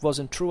 even if it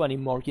wasn't true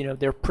anymore, you know,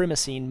 their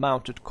primacy in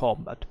mounted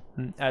combat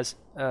as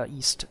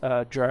East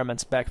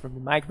Germans back from the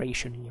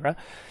migration era.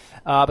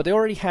 But they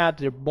already had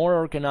their more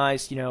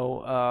organized, you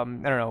know, I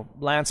don't know,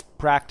 lance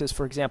practice,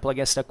 for example,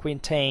 against a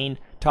quintain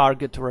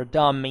target or a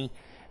dummy.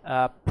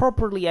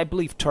 Properly, I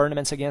believe,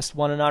 tournaments against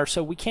one another.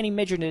 So we can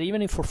imagine that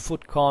even if for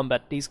foot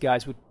combat, these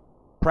guys would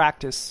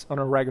practice on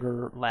a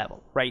regular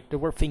level, right? There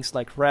were things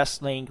like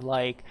wrestling,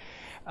 like,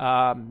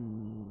 yeah,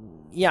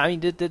 I mean,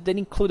 they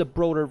include a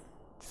broader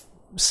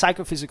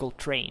psychophysical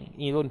training,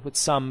 even with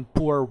some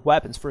poor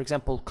weapons, for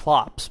example,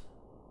 clubs.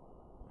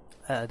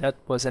 That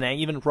was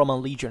even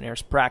Roman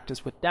legionnaires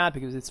practice with that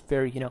because it's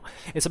very, you know,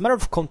 it's a matter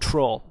of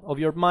control of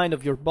your mind,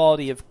 of your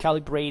body, of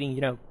calibrating,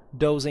 you know,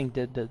 dosing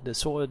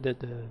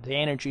the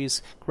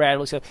energies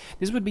gradually. So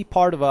this would be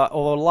part of a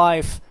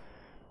life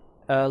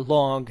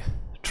long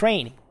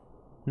training.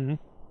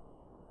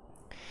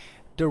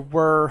 There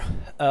were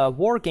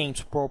war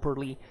games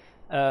properly.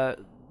 The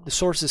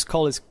sources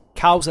call it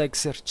causa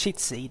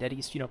exercitii, that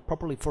is, you know,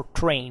 properly for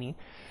training,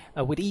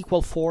 with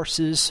equal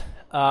forces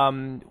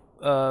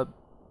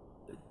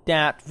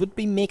that would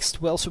be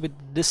mixed also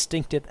with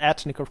distinctive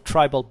ethnic or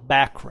tribal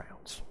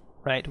backgrounds,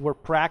 right? Where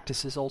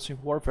practices also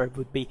in warfare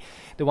would be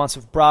the ones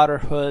of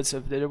brotherhoods,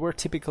 they were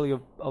typically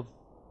of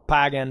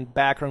pagan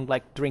background,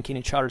 like drinking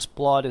each other's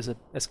blood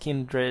as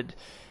kindred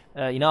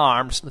in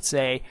arms, let's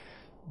say,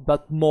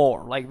 but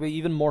more, like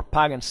even more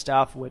pagan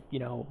stuff with, you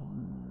know,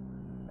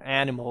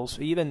 animals,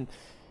 even,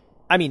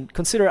 I mean,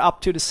 consider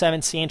up to the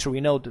 7th century,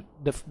 you know,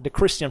 the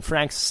Christian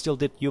Franks still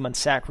did human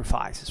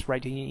sacrifices,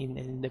 right,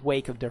 in the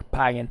wake of their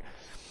pagan.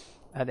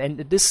 And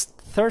this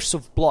thirst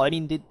of blood, I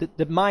mean,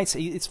 the minds,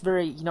 it's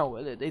very, you know,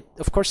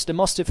 of course, the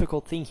most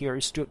difficult thing here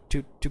is to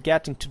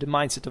get into the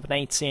mindset of an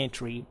 8th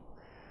century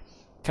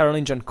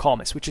Carolingian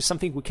comics, which is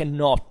something we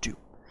cannot do.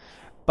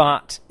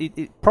 But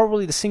it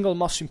probably the single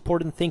most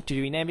important thing to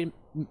do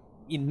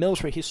in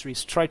military history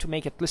is try to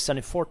make at least an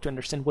effort to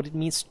understand what it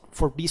means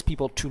for these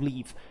people to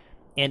live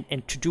and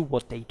to do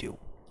what they do,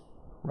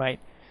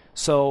 right?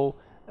 So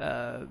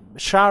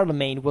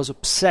Charlemagne was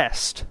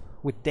obsessed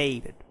with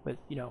David, with,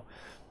 you know,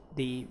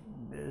 the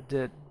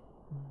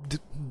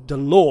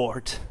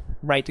Lord,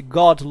 right, the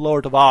God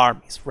Lord of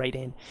armies, right,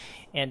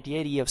 and the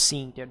idea of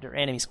seeing their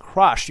enemies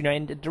crushed, you know.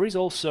 And there is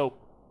also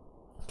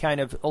kind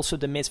of also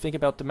the myth. Think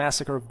about the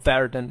massacre of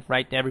Verdun,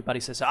 right? Everybody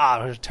says, it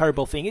was a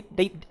terrible thing.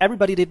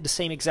 Everybody did the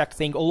same exact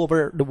thing all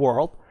over the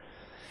world.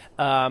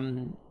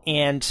 And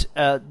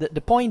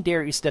the point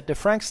there is that the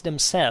Franks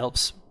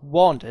themselves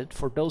wanted,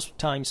 for those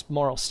times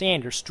moral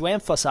standards, to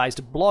emphasize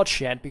the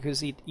bloodshed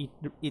because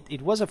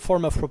it was a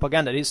form of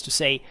propaganda. That is to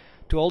say,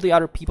 to all the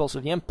other peoples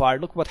of the empire,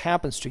 look what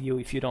happens to you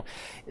if you don't.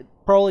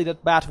 Probably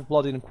that bath of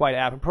blood didn't quite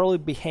happen. Probably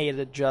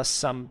beheaded just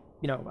some,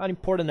 you know, an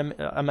important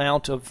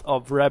amount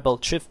of rebel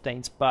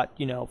chieftains, but,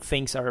 you know,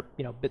 things are,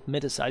 you know, a bit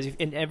mythicized.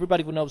 And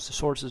everybody who knows the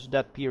sources of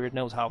that period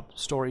knows how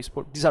stories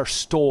work. These are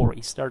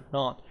stories, they're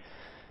not.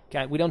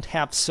 Okay, we don't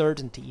have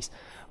certainties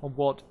on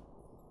what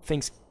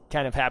things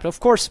kind of happen. Of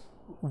course,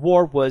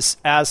 war was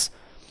as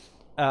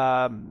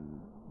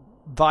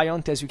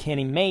violent as you can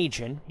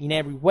imagine in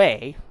every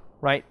way,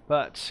 right?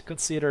 But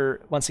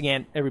consider, once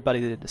again, everybody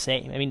did the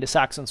same. I mean, the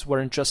Saxons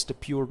weren't just the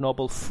pure,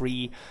 noble,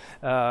 free,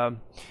 that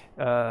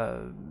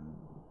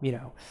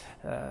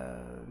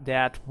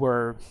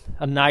were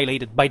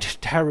annihilated by the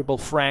terrible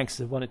Franks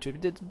that wanted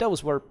to.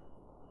 Those were,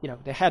 you know,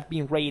 they had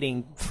been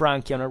raiding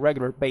Francia on a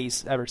regular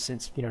basis ever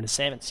since, you know, the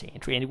 7th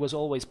century, and it was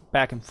always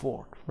back and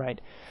forth, right?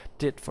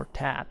 Tit for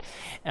tat.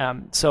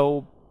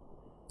 So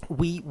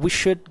we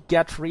should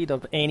get rid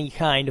of any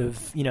kind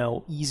of, you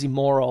know, easy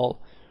moral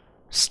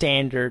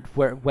standard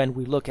when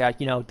we look at,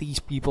 you know, these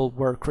people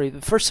were crazy.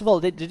 First of all,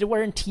 they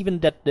weren't even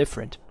that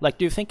different. Like,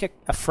 do you think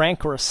a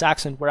Frank or a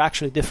Saxon were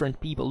actually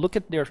different people? Look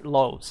at their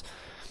laws.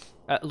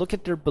 Look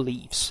at their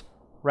beliefs,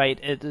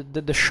 right?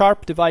 The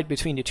sharp divide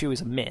between the two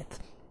is a myth.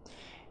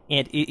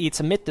 And it's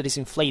a myth that is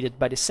inflated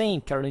by the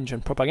same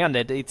Carolingian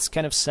propaganda. It's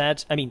kind of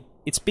sad. I mean,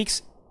 it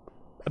speaks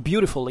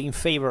beautifully in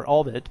favor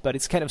of it, but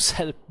it's kind of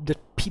sad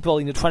that people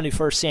in the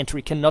 21st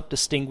century cannot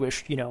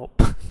distinguish, the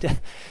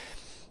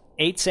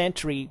 8th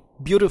century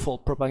beautiful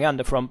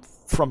propaganda from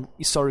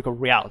historical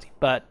reality.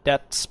 But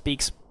that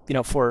speaks,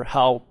 for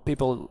how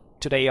people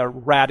today are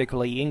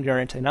radically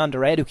ignorant and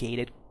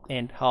undereducated,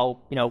 and how,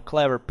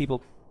 clever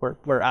people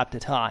were at the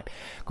time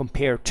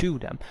compared to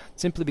them,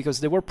 simply because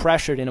they were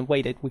pressured in a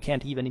way that we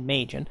can't even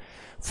imagine,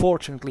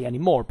 fortunately,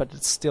 anymore. But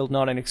it's still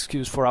not an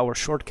excuse for our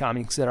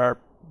shortcomings that are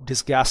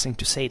disgusting,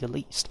 to say the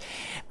least.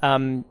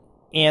 And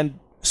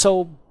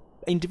so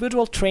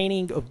individual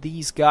training of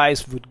these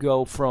guys would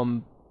go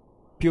from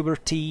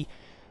puberty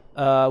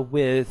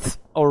with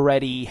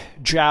already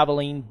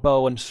javelin,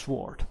 bow, and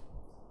sword,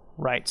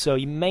 right? So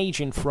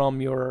imagine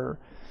from your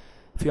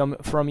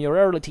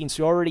early teens,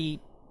 you're already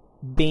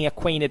being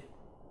acquainted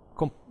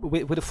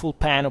with a full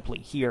panoply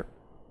here.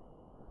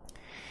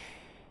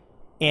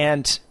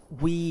 And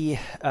there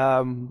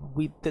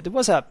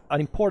was an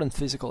important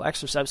physical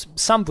exercise.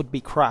 Some would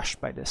be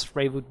crushed by this.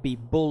 They would be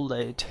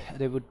bullied.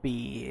 They would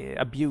be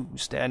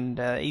abused, and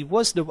it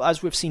was,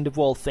 as we've seen, the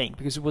whole thing,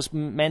 because it was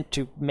meant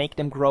to make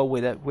them grow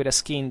with a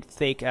skin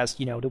thick as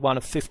the one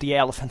of 50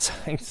 elephants,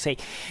 I'd say,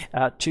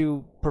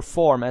 to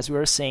perform, as we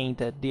were saying,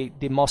 that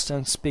the most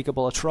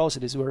unspeakable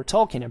atrocities we were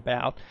talking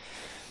about,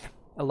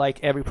 like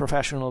every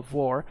professional of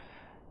war,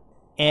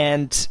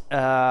 and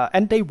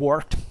they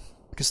worked.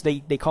 Because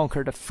they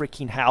conquered a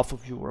freaking half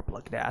of Europe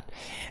like that.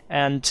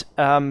 And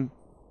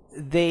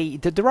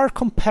there are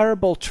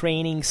comparable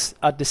trainings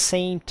at the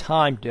same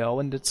time, though,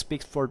 and that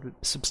speaks for the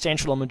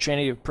substantial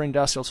homogeneity of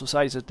pre-industrial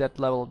societies at that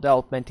level of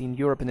development in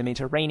Europe and the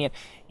Mediterranean.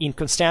 In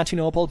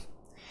Constantinople,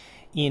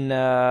 in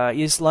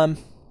Islam,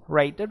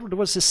 right, there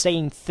was the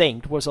same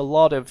thing. There was a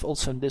lot of,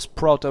 also, this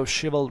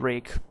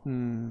proto-chivalric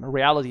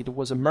reality that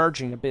was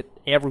emerging a bit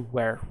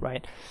everywhere,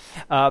 right?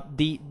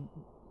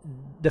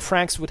 The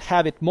Franks would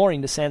have it more in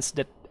the sense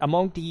that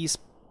among these,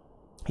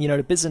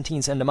 the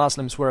Byzantines and the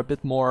Muslims were a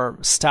bit more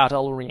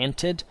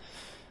statal-oriented.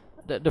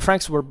 The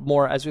Franks were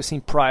more, as we've seen,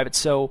 private.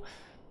 So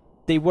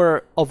they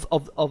were, of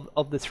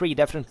the three,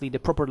 definitely the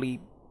properly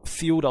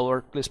feudal, or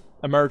at least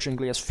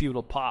emergingly as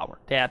feudal power,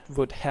 that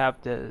would have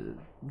the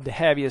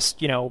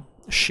heaviest,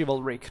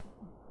 chivalric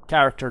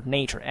character,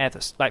 nature,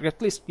 ethos. Like,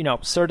 at least,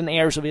 certain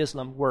airs of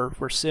Islam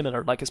were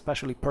similar, like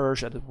especially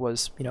Persia, that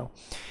was,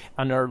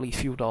 an early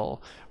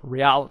feudal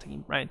reality,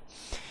 right?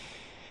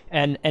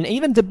 And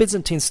even the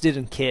Byzantines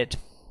didn't kid,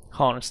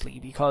 honestly,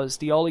 because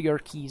the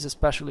oligarchies,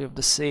 especially of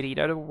the city,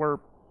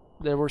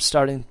 they were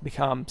starting to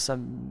become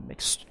some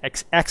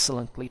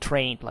excellently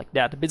trained like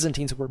that. The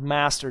Byzantines were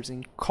masters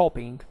in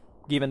copying,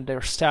 given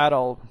their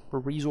statal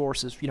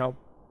resources,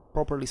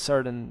 properly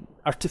certain,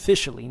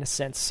 artificially, in a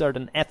sense,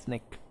 certain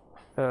ethnic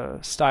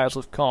styles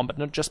of combat,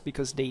 not just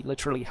because they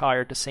literally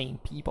hired the same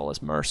people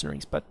as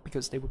mercenaries, but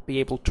because they would be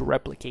able to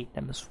replicate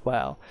them as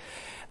well.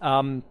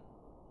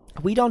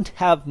 We don't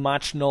have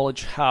much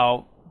knowledge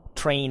how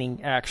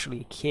training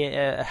actually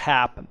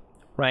happened,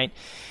 right?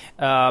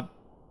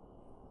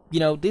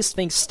 These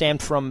things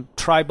stemmed from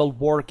tribal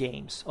war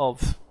games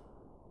of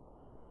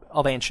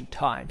ancient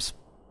times,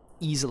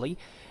 easily.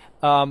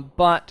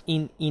 But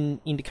in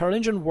the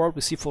Carolingian world,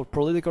 we see, for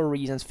political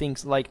reasons,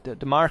 things like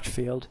the march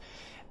field,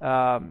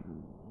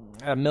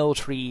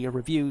 military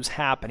reviews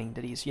happening.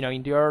 That is,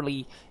 in the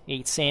early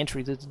 8th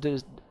century,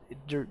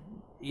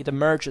 it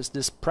emerges,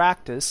 this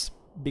practice,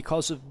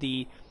 because of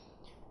the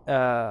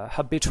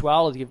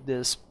habituality of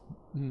this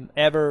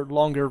ever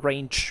longer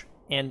range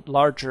and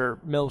larger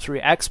military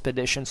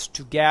expeditions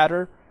to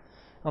gather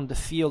on the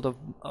field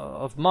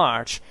of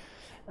march,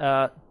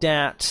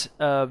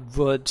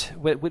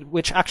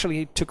 which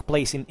actually took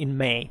place in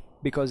May.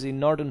 Because in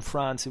northern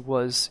France it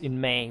was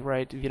in May,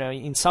 right?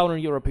 In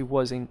southern Europe it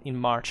was in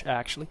March,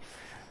 actually,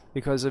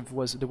 because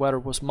the weather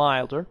was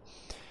milder.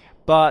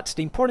 But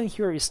the important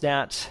here is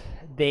that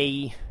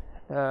they,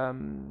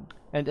 and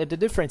the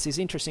difference is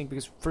interesting,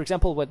 because, for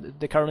example, when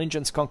the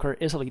Carolingians conquered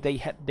Italy,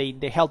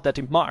 they held that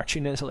in March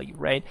in Italy,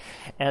 right?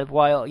 And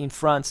while in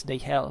France they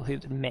held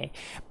it in May.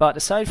 But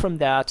aside from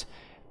that,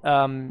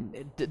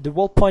 the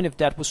whole point of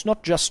that was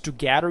not just to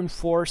gather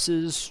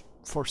forces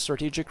for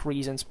strategic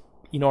reasons,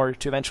 in order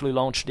to eventually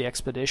launch the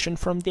expedition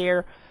from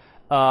there.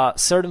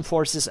 Certain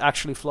forces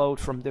actually flowed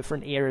from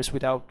different areas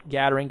without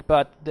gathering,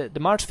 but the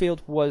march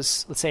field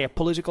was, let's say, a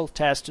political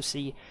test to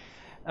see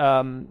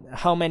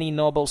how many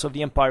nobles of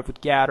the empire would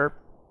gather,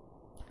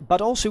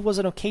 but also it was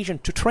an occasion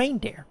to train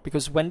there,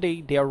 because when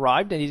they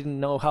arrived and they didn't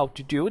know how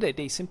to do it,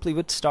 they simply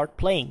would start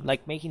playing,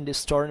 like making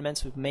these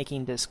tournaments, with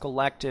making this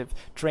collective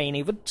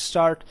training, would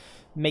start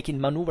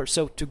making maneuvers,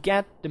 so to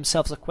get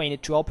themselves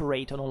acquainted to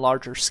operate on a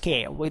larger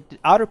scale. With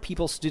other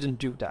peoples didn't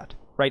do that,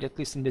 right? At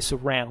least in the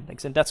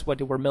surroundings, and that's why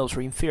they were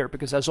military inferior.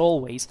 Because, as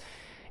always,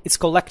 it's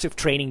collective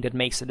training that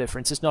makes a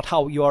difference. It's not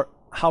how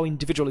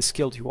individually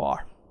skilled you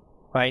are,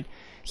 right?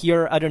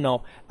 Here, I don't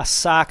know, a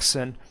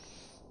Saxon,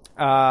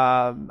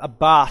 a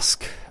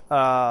Basque,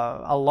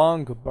 a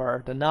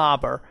Longobarд, an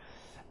Aber,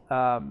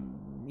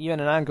 even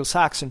an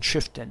Anglo-Saxon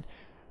chieftain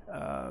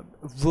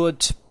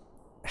would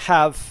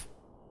have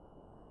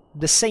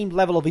the same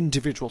level of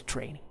individual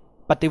training,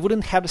 but they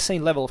wouldn't have the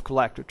same level of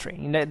collective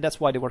training. That's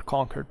why they were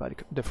conquered by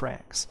the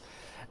Franks.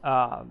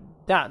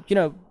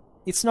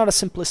 It's not a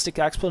simplistic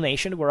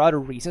explanation. There were other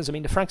reasons. I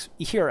mean, the Franks,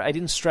 here, I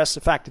didn't stress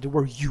the fact that they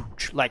were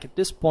huge. Like, at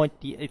this point,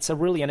 it's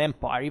really an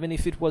empire, even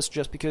if it was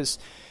just because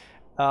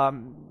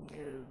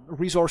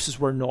resources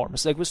were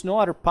enormous. There was no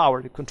other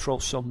power to control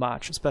so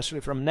much, especially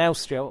from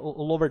Neustria,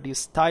 all over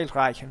these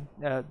Teilreichen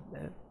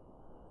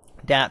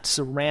that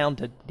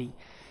surrounded the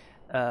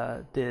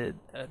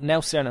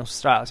Neustria and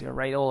Austrasia,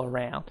 right, all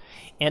around.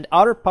 And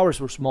other powers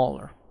were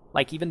smaller,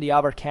 like even the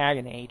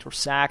Abercagonate, or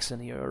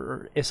Saxony,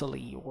 or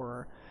Italy,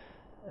 or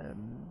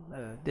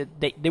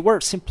they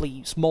were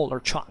simply smaller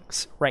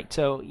chunks, right?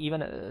 So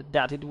even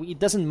that, it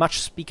doesn't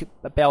much speak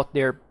about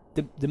the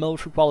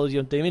military quality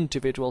of the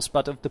individuals,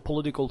 but of the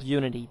political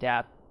unity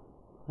that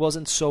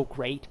wasn't so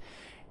great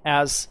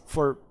as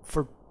for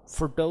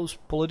those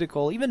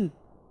political, even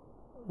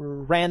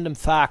random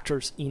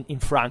factors in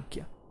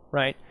Francia,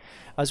 right?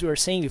 As we were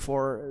saying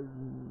before,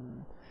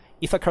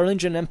 if a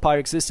Carolingian empire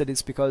existed,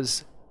 it's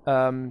because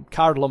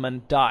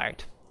Carloman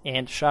died,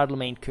 and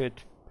Charlemagne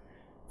could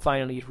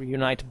finally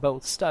reunite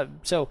both stuff.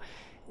 So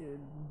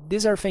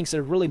these are things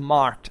that really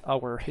marked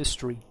our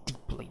history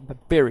deeply, but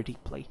very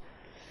deeply.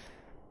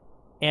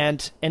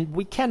 And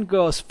we can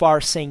go as far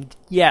as saying,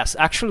 yes,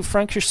 actually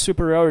Frankish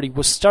superiority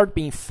was start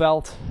being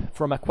felt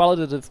from a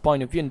qualitative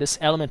point of view in this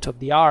element of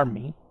the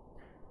army,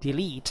 the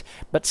elite,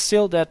 but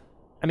still that,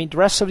 I mean, the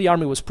rest of the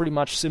army was pretty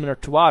much similar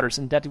to others,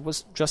 and that it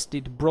was just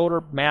the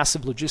broader,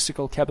 massive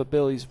logistical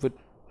capabilities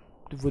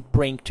would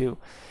bring to,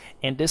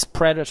 and this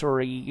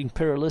predatory,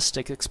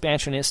 imperialistic,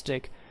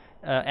 expansionistic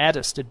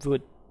attitude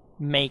would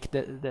make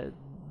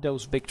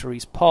those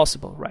victories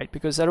possible, right?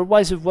 Because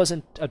otherwise it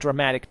wasn't a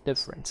dramatic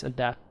difference in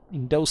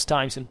those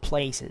times and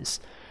places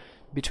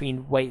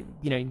between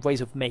in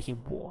ways of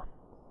making war,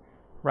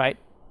 right?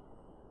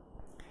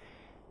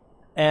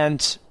 And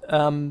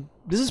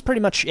this is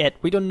pretty much it.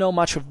 We don't know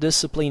much of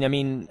discipline. I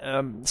mean,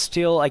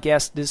 still, I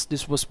guess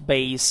this was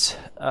based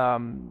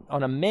on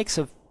a mix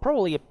of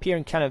probably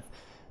appearing kind of,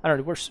 I don't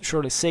know, there was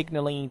surely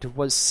signaling there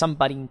was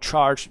somebody in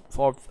charge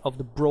of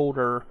the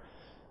broader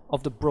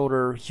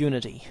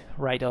unity,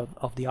 right,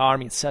 of the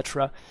army,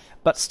 etc.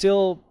 But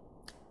still,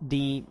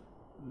 the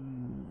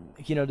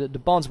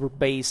bonds were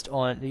based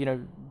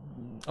on,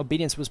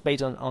 obedience was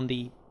based on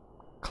the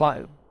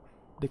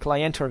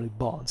clienterly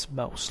bonds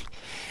mostly.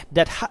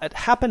 That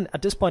happened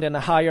at this point on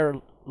a higher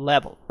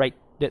level, right?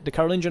 The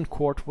Carolingian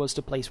court was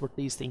the place where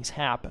these things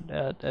happened.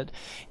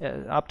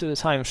 Up to the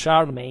time of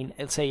Charlemagne,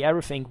 let's say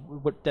everything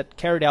that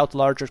carried out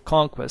larger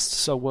conquests,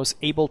 so was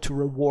able to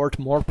reward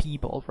more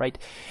people, right?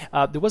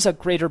 There was a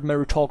greater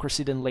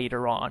meritocracy than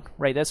later on,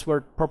 right? That's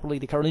where properly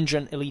the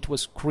Carolingian elite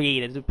was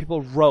created. The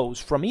people rose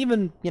from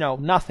even,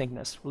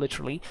 nothingness,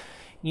 literally,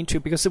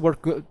 because they were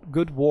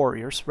good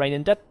warriors, right?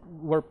 And that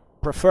were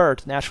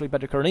preferred naturally by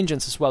the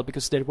Carolingians as well,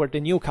 because they were the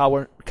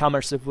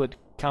newcomers that would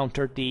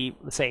counter the,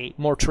 let's say,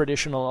 more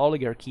traditional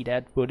oligarchy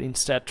that would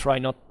instead try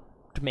not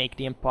to make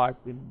the empire,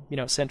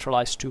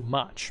 centralize too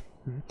much.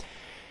 Mm-hmm.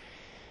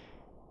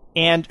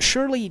 And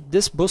surely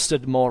this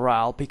boosted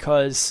morale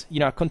because,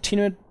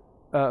 continued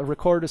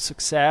recorded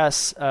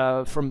success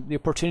from the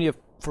opportunity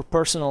for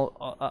personal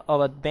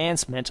of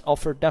advancement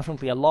offered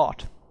definitely a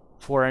lot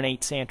for an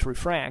 8th century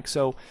Frank.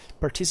 So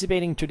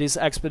participating to this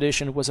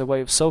expedition was a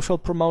way of social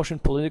promotion,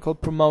 political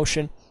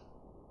promotion.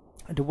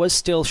 There was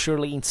still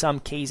surely in some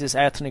cases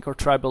ethnic or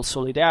tribal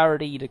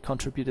solidarity that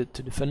contributed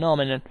to the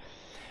phenomenon.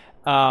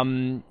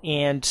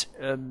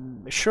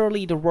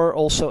 Surely there were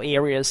also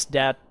areas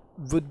that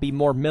would be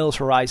more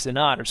militarized than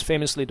others,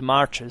 famously the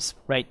marches,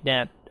 right,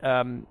 that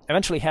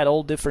eventually had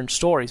all different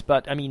stories.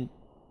 But, I mean,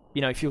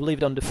 if you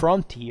lived on the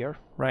frontier,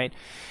 right,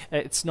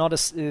 it's not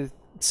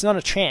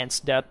a chance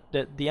that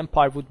the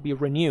empire would be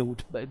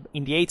renewed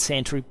in the 8th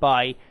century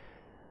by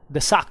the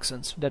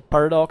Saxons, that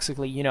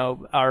paradoxically,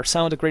 are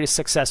some of the greatest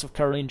success of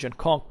Carolingian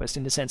conquest,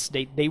 in the sense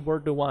they were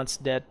the ones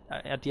that,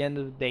 at the end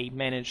of the day,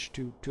 managed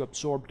to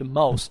absorb the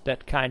most,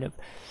 that kind of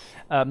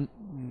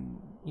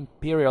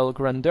imperial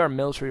grandeur,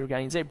 military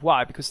organization.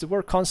 Why? Because they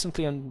were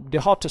constantly on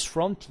the hottest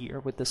frontier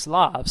with the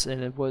Slavs,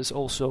 and it was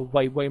also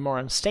way more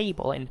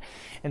unstable, and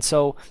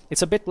so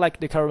it's a bit like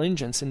the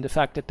Carolingians in the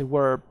fact that they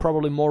were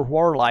probably more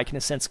warlike in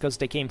a sense because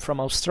they came from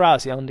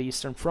Austrasia on the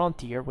eastern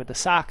frontier with the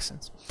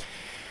Saxons.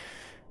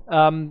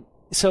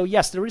 So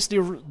yes, there is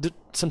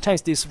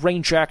sometimes this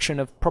range action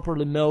of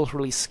properly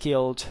militarily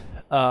skilled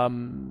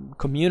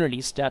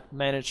communities that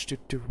manage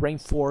to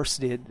reinforce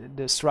the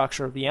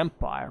structure of the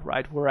empire,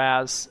 right?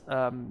 Whereas,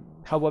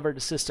 however,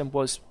 the system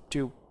was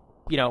to,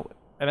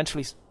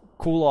 eventually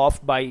cool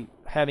off by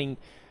having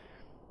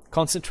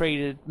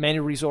concentrated many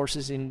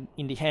resources in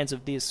the hands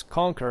of these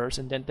conquerors,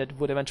 and then that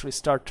would eventually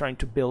start trying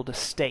to build a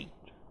state,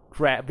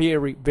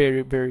 very,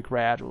 very, very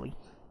gradually.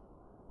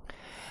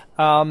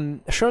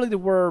 Surely there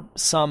were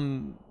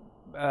some,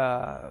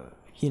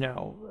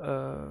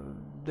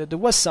 there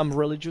was some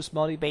religious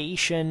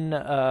motivation.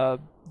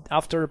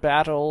 After a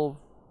battle,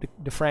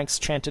 the Franks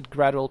chanted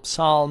gradual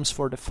psalms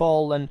for the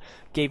fallen,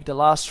 gave the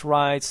last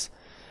rites.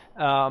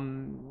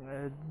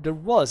 There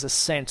was a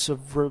sense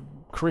of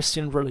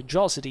Christian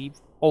religiosity,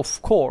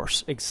 of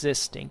course,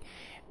 existing.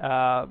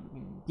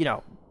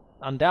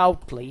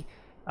 Undoubtedly,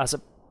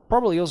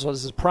 probably also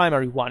as a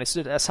primary one. It's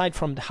aside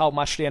from how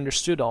much they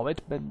understood of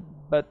it,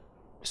 but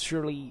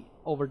surely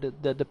over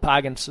the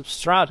pagan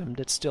substratum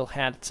that still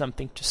had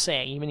something to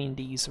say, even in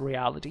these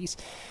realities.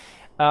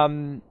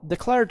 The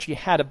clergy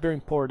had a very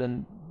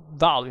important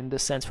value in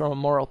this sense from a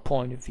moral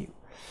point of view.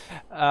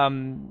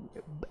 And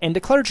the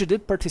clergy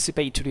did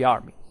participate to the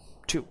army,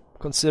 too.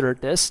 Consider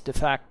this, the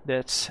fact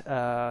that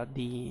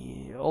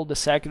all the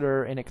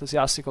secular and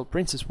ecclesiastical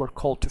princes were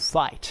called to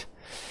fight,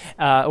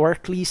 or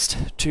at least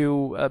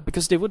to,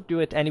 because they would do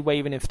it anyway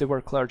even if they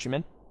were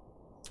clergymen,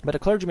 but the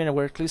clergymen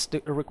were at least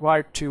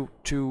required to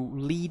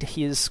lead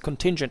his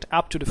contingent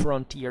up to the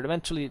frontier.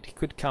 Eventually he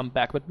could come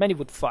back, but many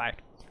would fight,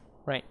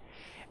 right?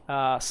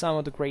 Some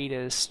of the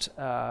greatest,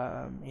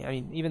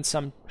 even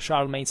some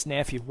Charlemagne's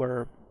nephew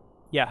were,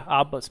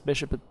 abbots,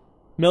 bishops,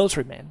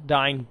 military men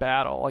dying in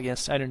battle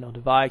against,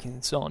 the Vikings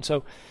and so on.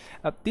 So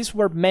these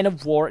were men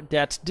of war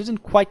that didn't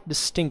quite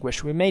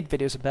distinguish. We made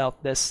videos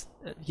about this,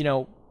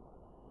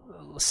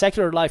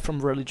 secular life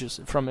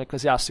from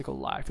ecclesiastical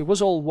life. It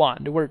was all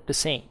one. They were the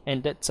same.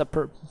 And that's a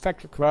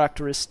perfect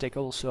characteristic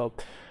also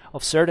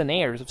of certain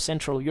areas of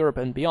Central Europe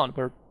and beyond,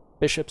 where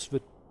bishops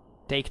would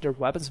take their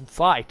weapons and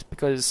fight,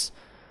 because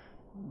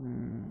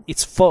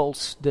it's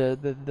false,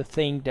 the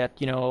thing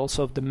that,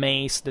 also the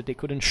mace, that they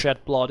couldn't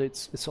shed blood,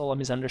 it's all a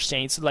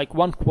misunderstanding. It's like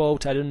one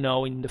quote, in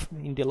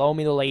the low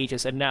Middle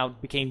Ages, and now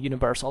it became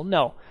universal.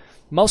 No,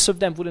 most of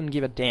them wouldn't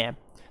give a damn,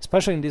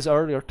 especially in these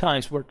earlier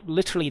times where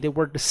literally they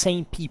were the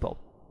same people,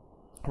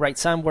 right?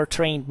 Some were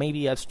trained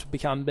maybe as to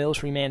become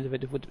military men,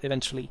 that would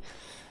eventually,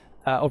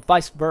 or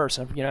vice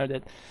versa,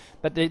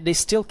 but they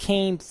still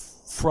came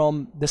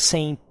from the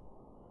same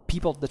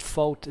people that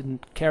fought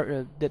and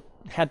that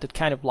had that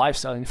kind of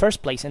lifestyle in the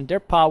first place, and their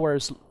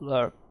powers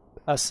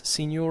as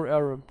senior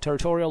or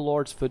territorial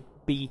lords would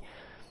be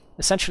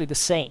essentially the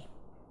same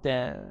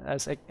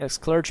as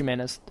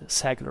clergymen as the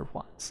secular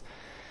ones.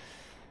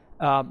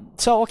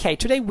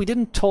 Today we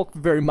didn't talk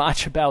very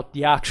much about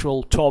the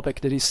actual topic,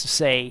 that is to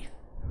say,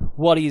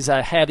 what is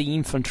a heavy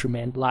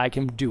infantryman like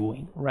him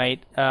doing,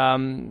 right?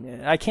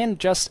 I can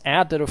just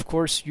add that, of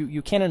course,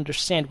 you can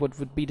understand what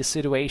would be the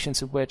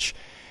situations in which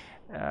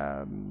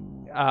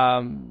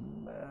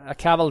a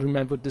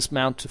cavalryman would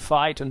dismount to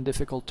fight on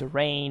difficult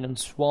terrain and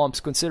swamps.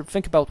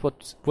 Think about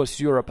what was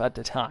Europe at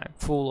the time,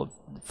 full of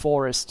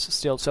forests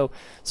still, so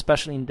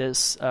especially in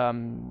this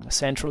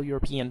Central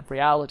European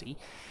reality.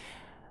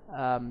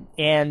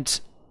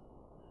 And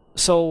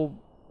so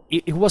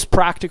it was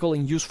practical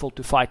and useful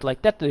to fight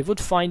like that. They would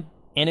find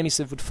enemies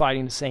that would fight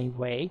in the same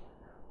way,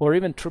 or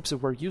even troops that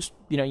were used,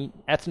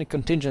 ethnic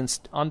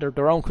contingents under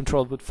their own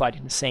control would fight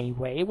in the same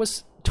way. It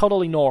was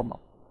totally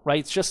normal. Right,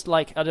 it's just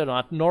like,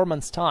 at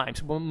Norman's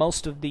times, when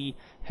most of the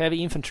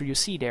heavy infantry you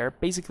see there,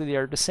 basically they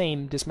are the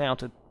same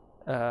dismounted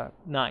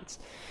knights.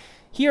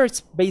 Here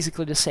it's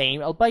basically the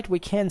same, albeit we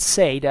can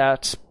say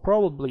that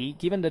probably,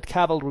 given that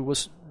cavalry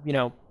was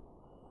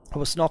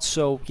not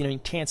so,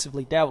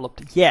 intensively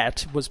developed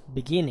yet, was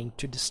beginning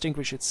to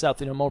distinguish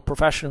itself in a more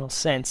professional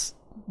sense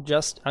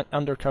just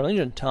under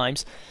Carolingian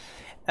times.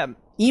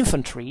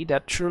 Infantry,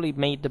 that surely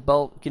made the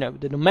bulk,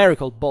 the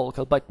numerical bulk,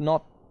 albeit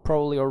not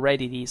probably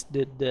already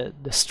the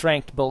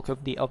strength bulk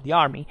of the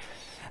army,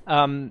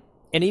 and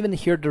even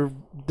here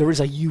there is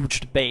a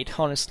huge debate.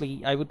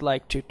 Honestly, I would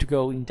like to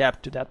go in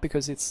depth to that,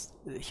 because it's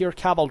here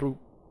cavalry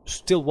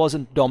still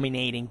wasn't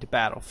dominating the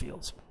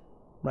battlefields,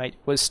 right? It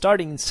was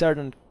starting in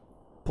certain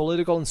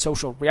political and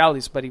social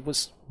realities, but it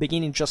was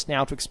beginning just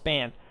now to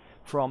expand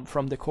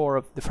from the core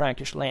of the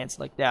Frankish lands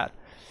like that,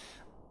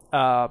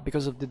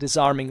 because of the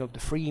disarming of the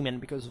freemen,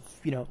 because of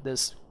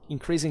this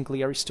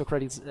increasingly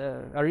aristocratized,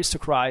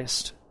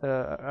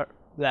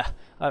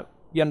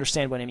 you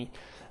understand what I mean,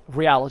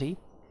 reality.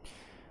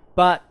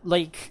 But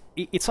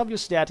it's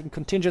obvious that in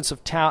contingents of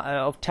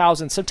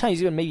thousands,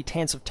 sometimes even maybe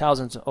tens of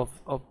thousands of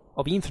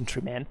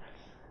infantrymen,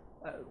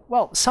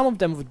 some of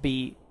them would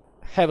be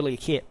heavily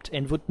equipped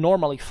and would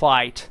normally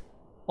fight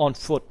on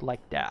foot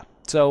like that.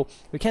 So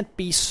we can't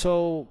be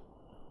so.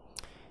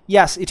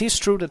 Yes, it is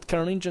true that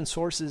Carolingian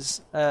sources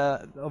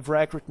of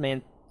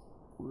recruitment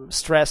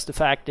stress the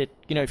fact that,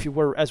 if you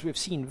were, as we've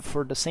seen,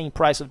 for the same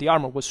price of the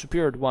armor, was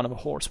superior to one of a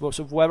horse.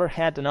 So whoever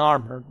had an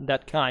armor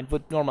that kind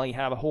would normally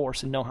have a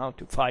horse and know how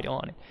to fight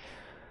on it.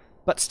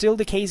 But still,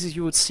 the cases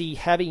you would see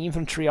heavy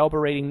infantry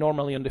operating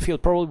normally on the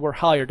field probably were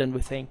higher than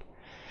we think.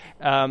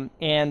 And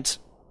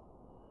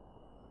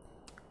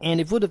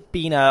it would have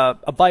been a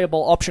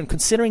viable option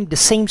considering the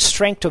same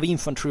strength of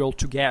infantry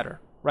altogether,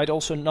 right?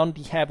 Also not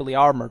the heavily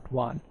armored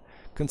one,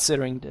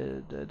 considering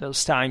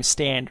those time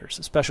standards,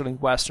 especially in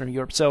Western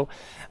Europe. So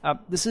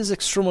this is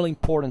extremely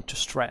important to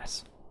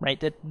stress, right?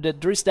 That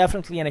there is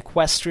definitely an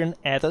equestrian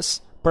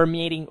ethos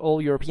permeating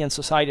all European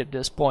society at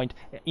this point,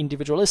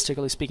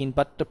 individualistically speaking,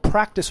 but the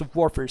practice of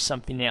warfare is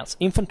something else.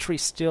 Infantry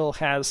still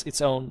has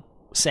its own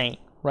saying,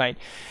 right?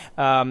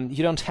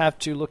 You don't have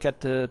to look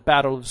at the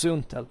Battle of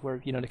Zunta,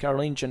 where, the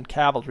Carolingian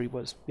cavalry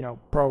was,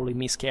 probably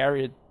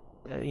miscarried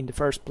in the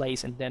first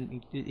place, and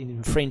then it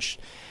infringed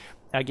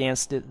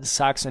against the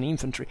Saxon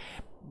infantry.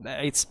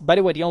 It's, by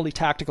the way, the only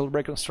tactical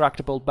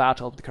reconstructible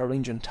battle of the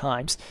Carolingian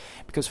times,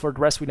 because for the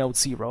rest we know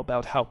zero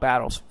about how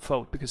battles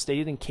fought, because they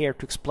didn't care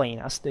to explain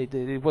us.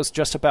 It was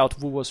just about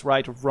who was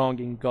right or wrong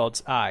in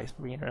God's eyes,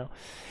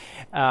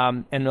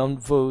 and on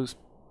those,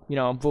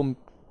 on whom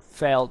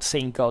fell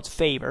in God's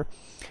favor.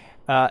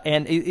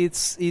 And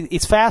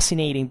it's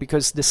fascinating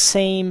because the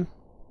same.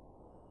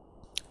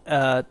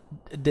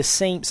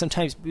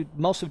 Sometimes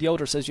most of the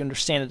authors, as you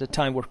understand at the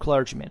time, were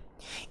clergymen,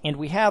 and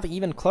we have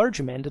even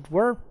clergymen that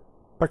were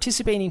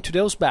participating to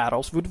those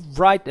battles, would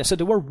write, so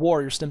they were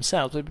warriors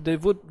themselves. They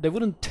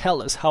wouldn't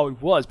tell us how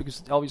it was,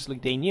 because obviously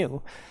they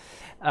knew,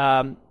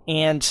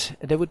 and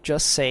they would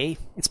just say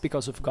it's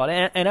because of God.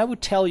 And I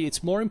would tell you,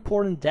 it's more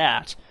important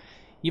that,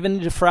 even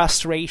in the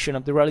frustration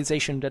of the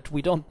realization that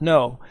we don't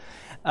know,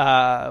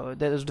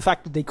 the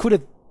fact that they could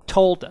have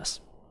told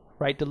us,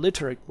 right, the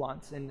literate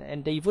ones,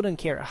 and they wouldn't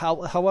care.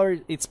 However,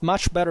 it's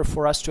much better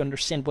for us to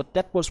understand what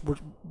that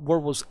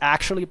was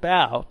actually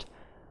about,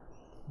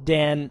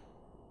 than,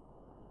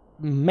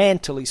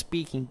 mentally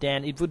speaking,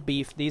 than it would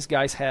be if these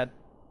guys had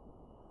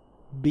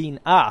been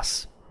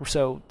us,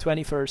 so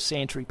 21st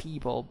century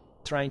people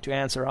trying to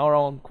answer our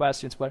own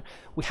questions. But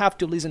we have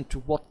to listen to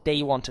what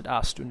they wanted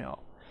us to know,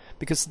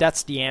 because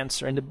that's the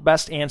answer, and the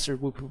best answer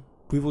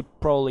we would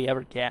probably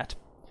ever get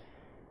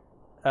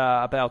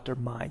about their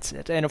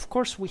mindset. And of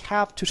course we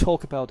have to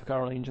talk about the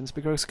Carolingians,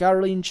 because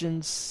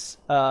Carolingians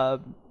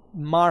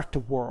marked the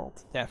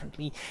world,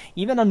 definitely,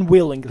 even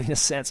unwillingly in a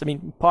sense. I mean,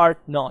 in part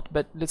not,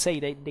 but let's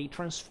say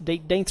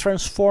they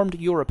transformed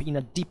Europe in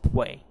a deep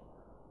way,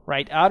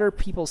 right? Other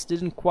peoples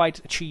didn't quite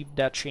achieve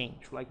that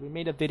change. Like, we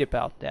made a video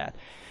about that.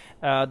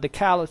 The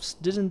caliphs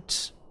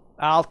didn't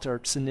alter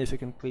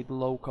significantly the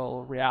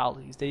local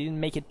realities. They didn't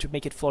make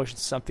it flourish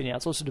into something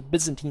else. Also, the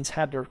Byzantines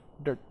had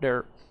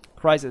their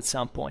crisis at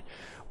some point.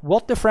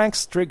 What the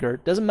Franks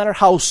triggered, doesn't matter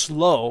how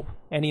slow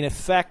and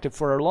ineffective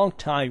for a long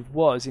time it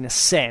was, in a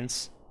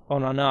sense,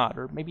 on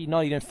another. Maybe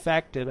not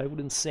ineffective, I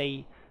wouldn't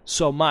say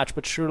so much,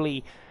 but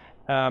surely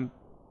the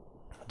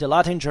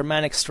Latin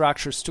Germanic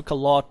structures took a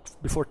lot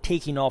before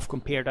taking off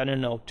compared, I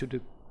don't know, to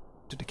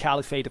the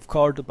Caliphate of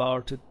Cordoba,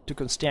 or to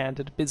Constantinople,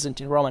 to the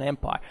Byzantine Roman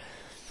Empire.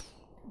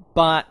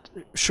 But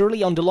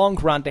surely on the long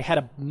run they had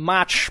a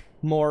much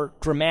more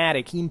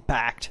dramatic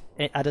impact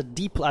at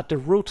the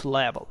root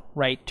level,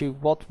 right, to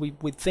what we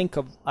would think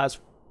of as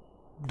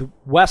the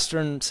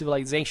Western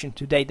civilization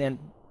today, than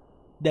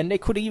they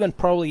could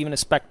probably even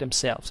expect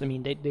themselves. I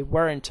mean, they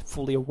weren't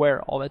fully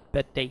aware of it,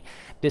 but they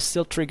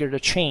still triggered a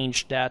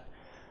change that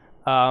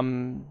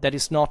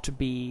is not to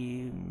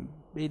be,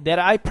 that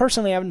I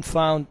personally haven't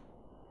found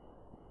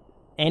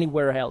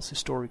anywhere else,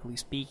 historically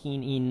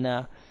speaking, in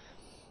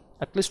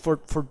at least for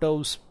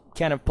those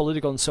kind of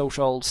political and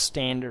social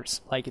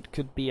standards, like it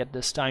could be at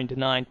this time, the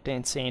 9th,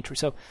 10th century.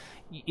 So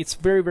it's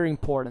very, very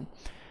important.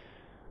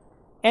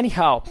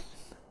 Anyhow,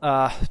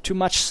 too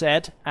much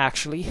said,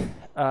 actually.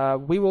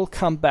 We will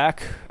come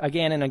back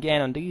again and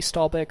again on these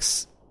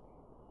topics.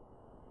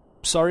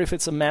 Sorry if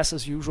it's a mess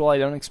as usual. I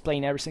don't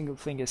explain every single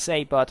thing I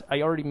say, but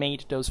I already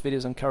made those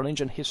videos on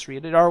Carolingian history.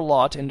 There are a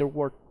lot, and they're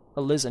worth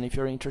a listen if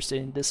you're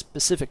interested in this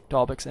specific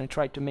topics, and I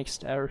tried to mix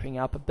everything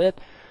up a bit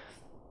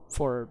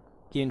for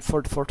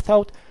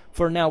thought.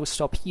 For now, we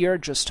stop here.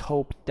 Just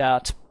hope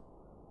that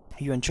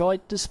you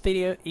enjoyed this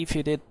video. If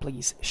you did,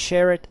 please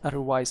share it.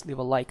 Otherwise, leave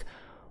a like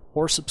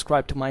or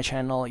subscribe to my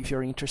channel if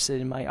you're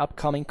interested in my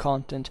upcoming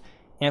content.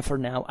 And for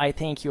now, I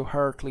thank you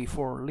heartily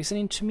for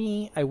listening to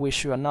me. I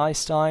wish you a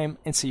nice time,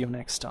 and see you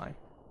next time.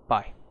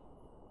 Bye.